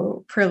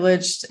so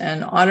privileged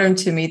and honored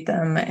to meet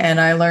them. And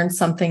I learn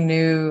something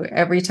new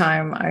every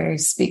time I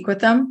speak with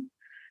them.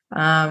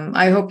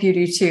 I hope you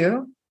do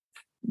too.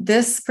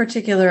 This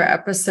particular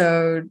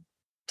episode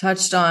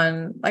touched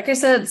on, like I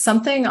said,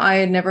 something I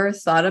had never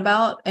thought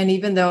about. And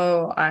even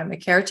though I'm a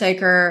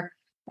caretaker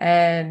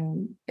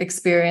and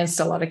experienced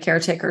a lot of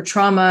caretaker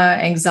trauma,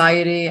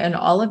 anxiety, and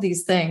all of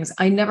these things,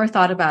 I never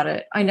thought about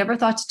it. I never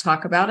thought to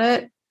talk about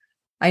it.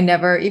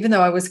 Even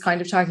though I was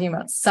kind of talking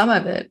about some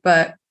of it,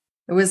 but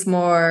it was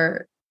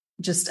more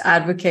just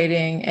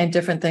advocating and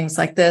different things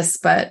like this.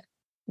 But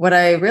what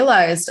I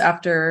realized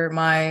after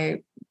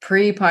my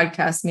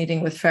pre-podcast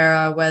meeting with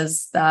Farah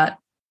was that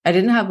I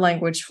didn't have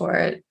language for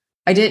it.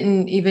 I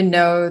didn't even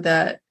know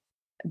that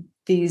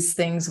these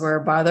things were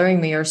bothering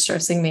me or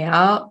stressing me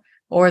out,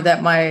 or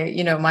that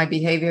my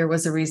behavior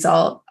was a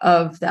result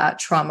of that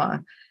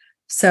trauma.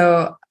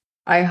 So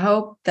I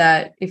hope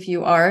that if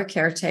you are a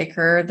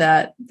caretaker,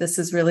 that this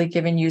has really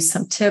given you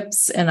some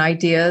tips and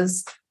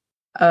ideas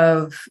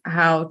of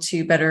how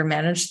to better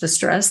manage the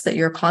stress that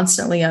you're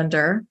constantly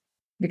under,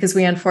 because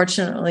we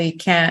unfortunately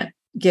can't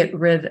get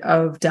rid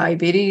of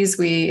diabetes.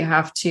 We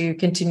have to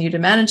continue to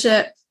manage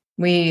it.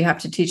 We have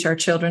to teach our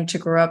children to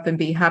grow up and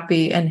be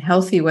happy and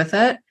healthy with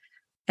it.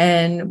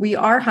 And we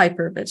are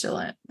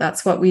hypervigilant.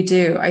 That's what we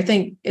do. I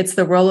think it's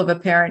the role of a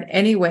parent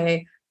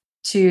anyway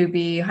to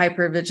be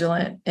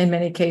hypervigilant in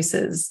many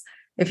cases.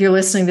 If you're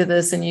listening to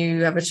this and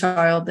you have a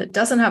child that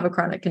doesn't have a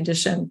chronic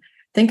condition,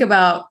 think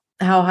about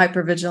how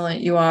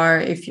hypervigilant you are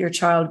if your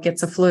child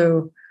gets a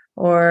flu,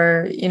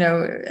 or,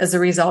 as a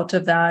result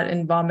of that,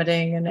 and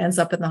vomiting and ends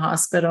up in the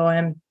hospital,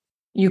 and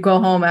you go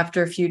home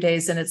after a few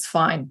days and it's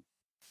fine.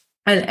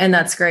 And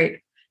that's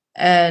great.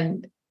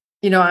 And,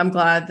 I'm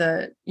glad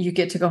that you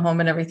get to go home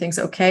and everything's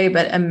okay.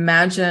 But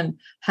imagine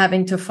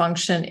having to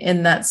function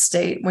in that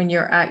state when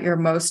you're at your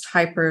most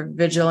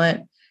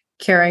hypervigilant,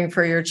 caring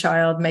for your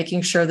child,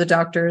 making sure the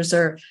doctors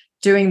are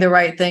doing the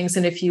right things.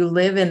 And if you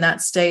live in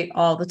that state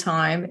all the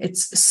time,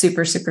 it's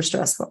super, super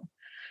stressful.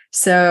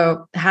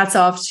 So hats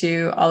off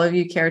to all of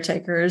you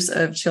caretakers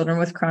of children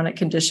with chronic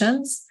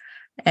conditions.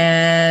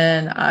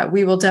 And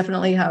we will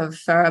definitely have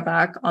Farah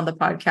back on the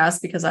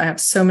podcast, because I have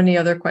so many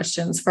other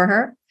questions for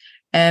her.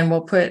 And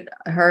we'll put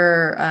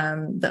her,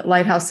 the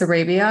Lighthouse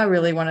Arabia. I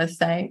really want to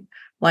thank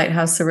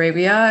Lighthouse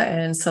Arabia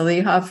and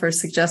Saliha for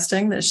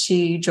suggesting that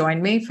she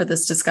join me for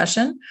this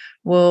discussion.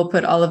 We'll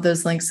put all of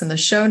those links in the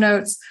show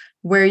notes,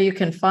 where you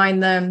can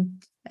find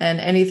them, and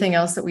anything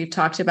else that we've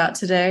talked about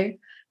today.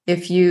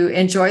 If you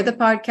enjoy the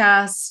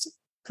podcast,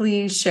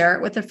 please share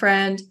it with a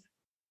friend.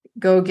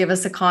 Go give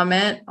us a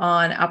comment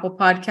on Apple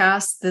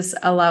Podcasts. This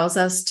allows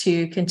us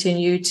to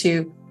continue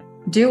to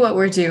do what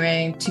we're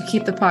doing, to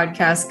keep the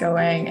podcast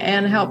going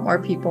and help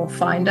more people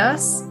find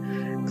us.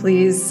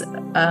 Please,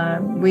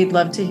 we'd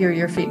love to hear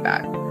your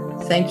feedback.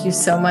 Thank you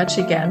so much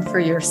again for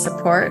your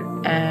support,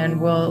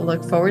 and we'll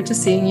look forward to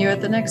seeing you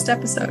at the next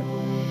episode.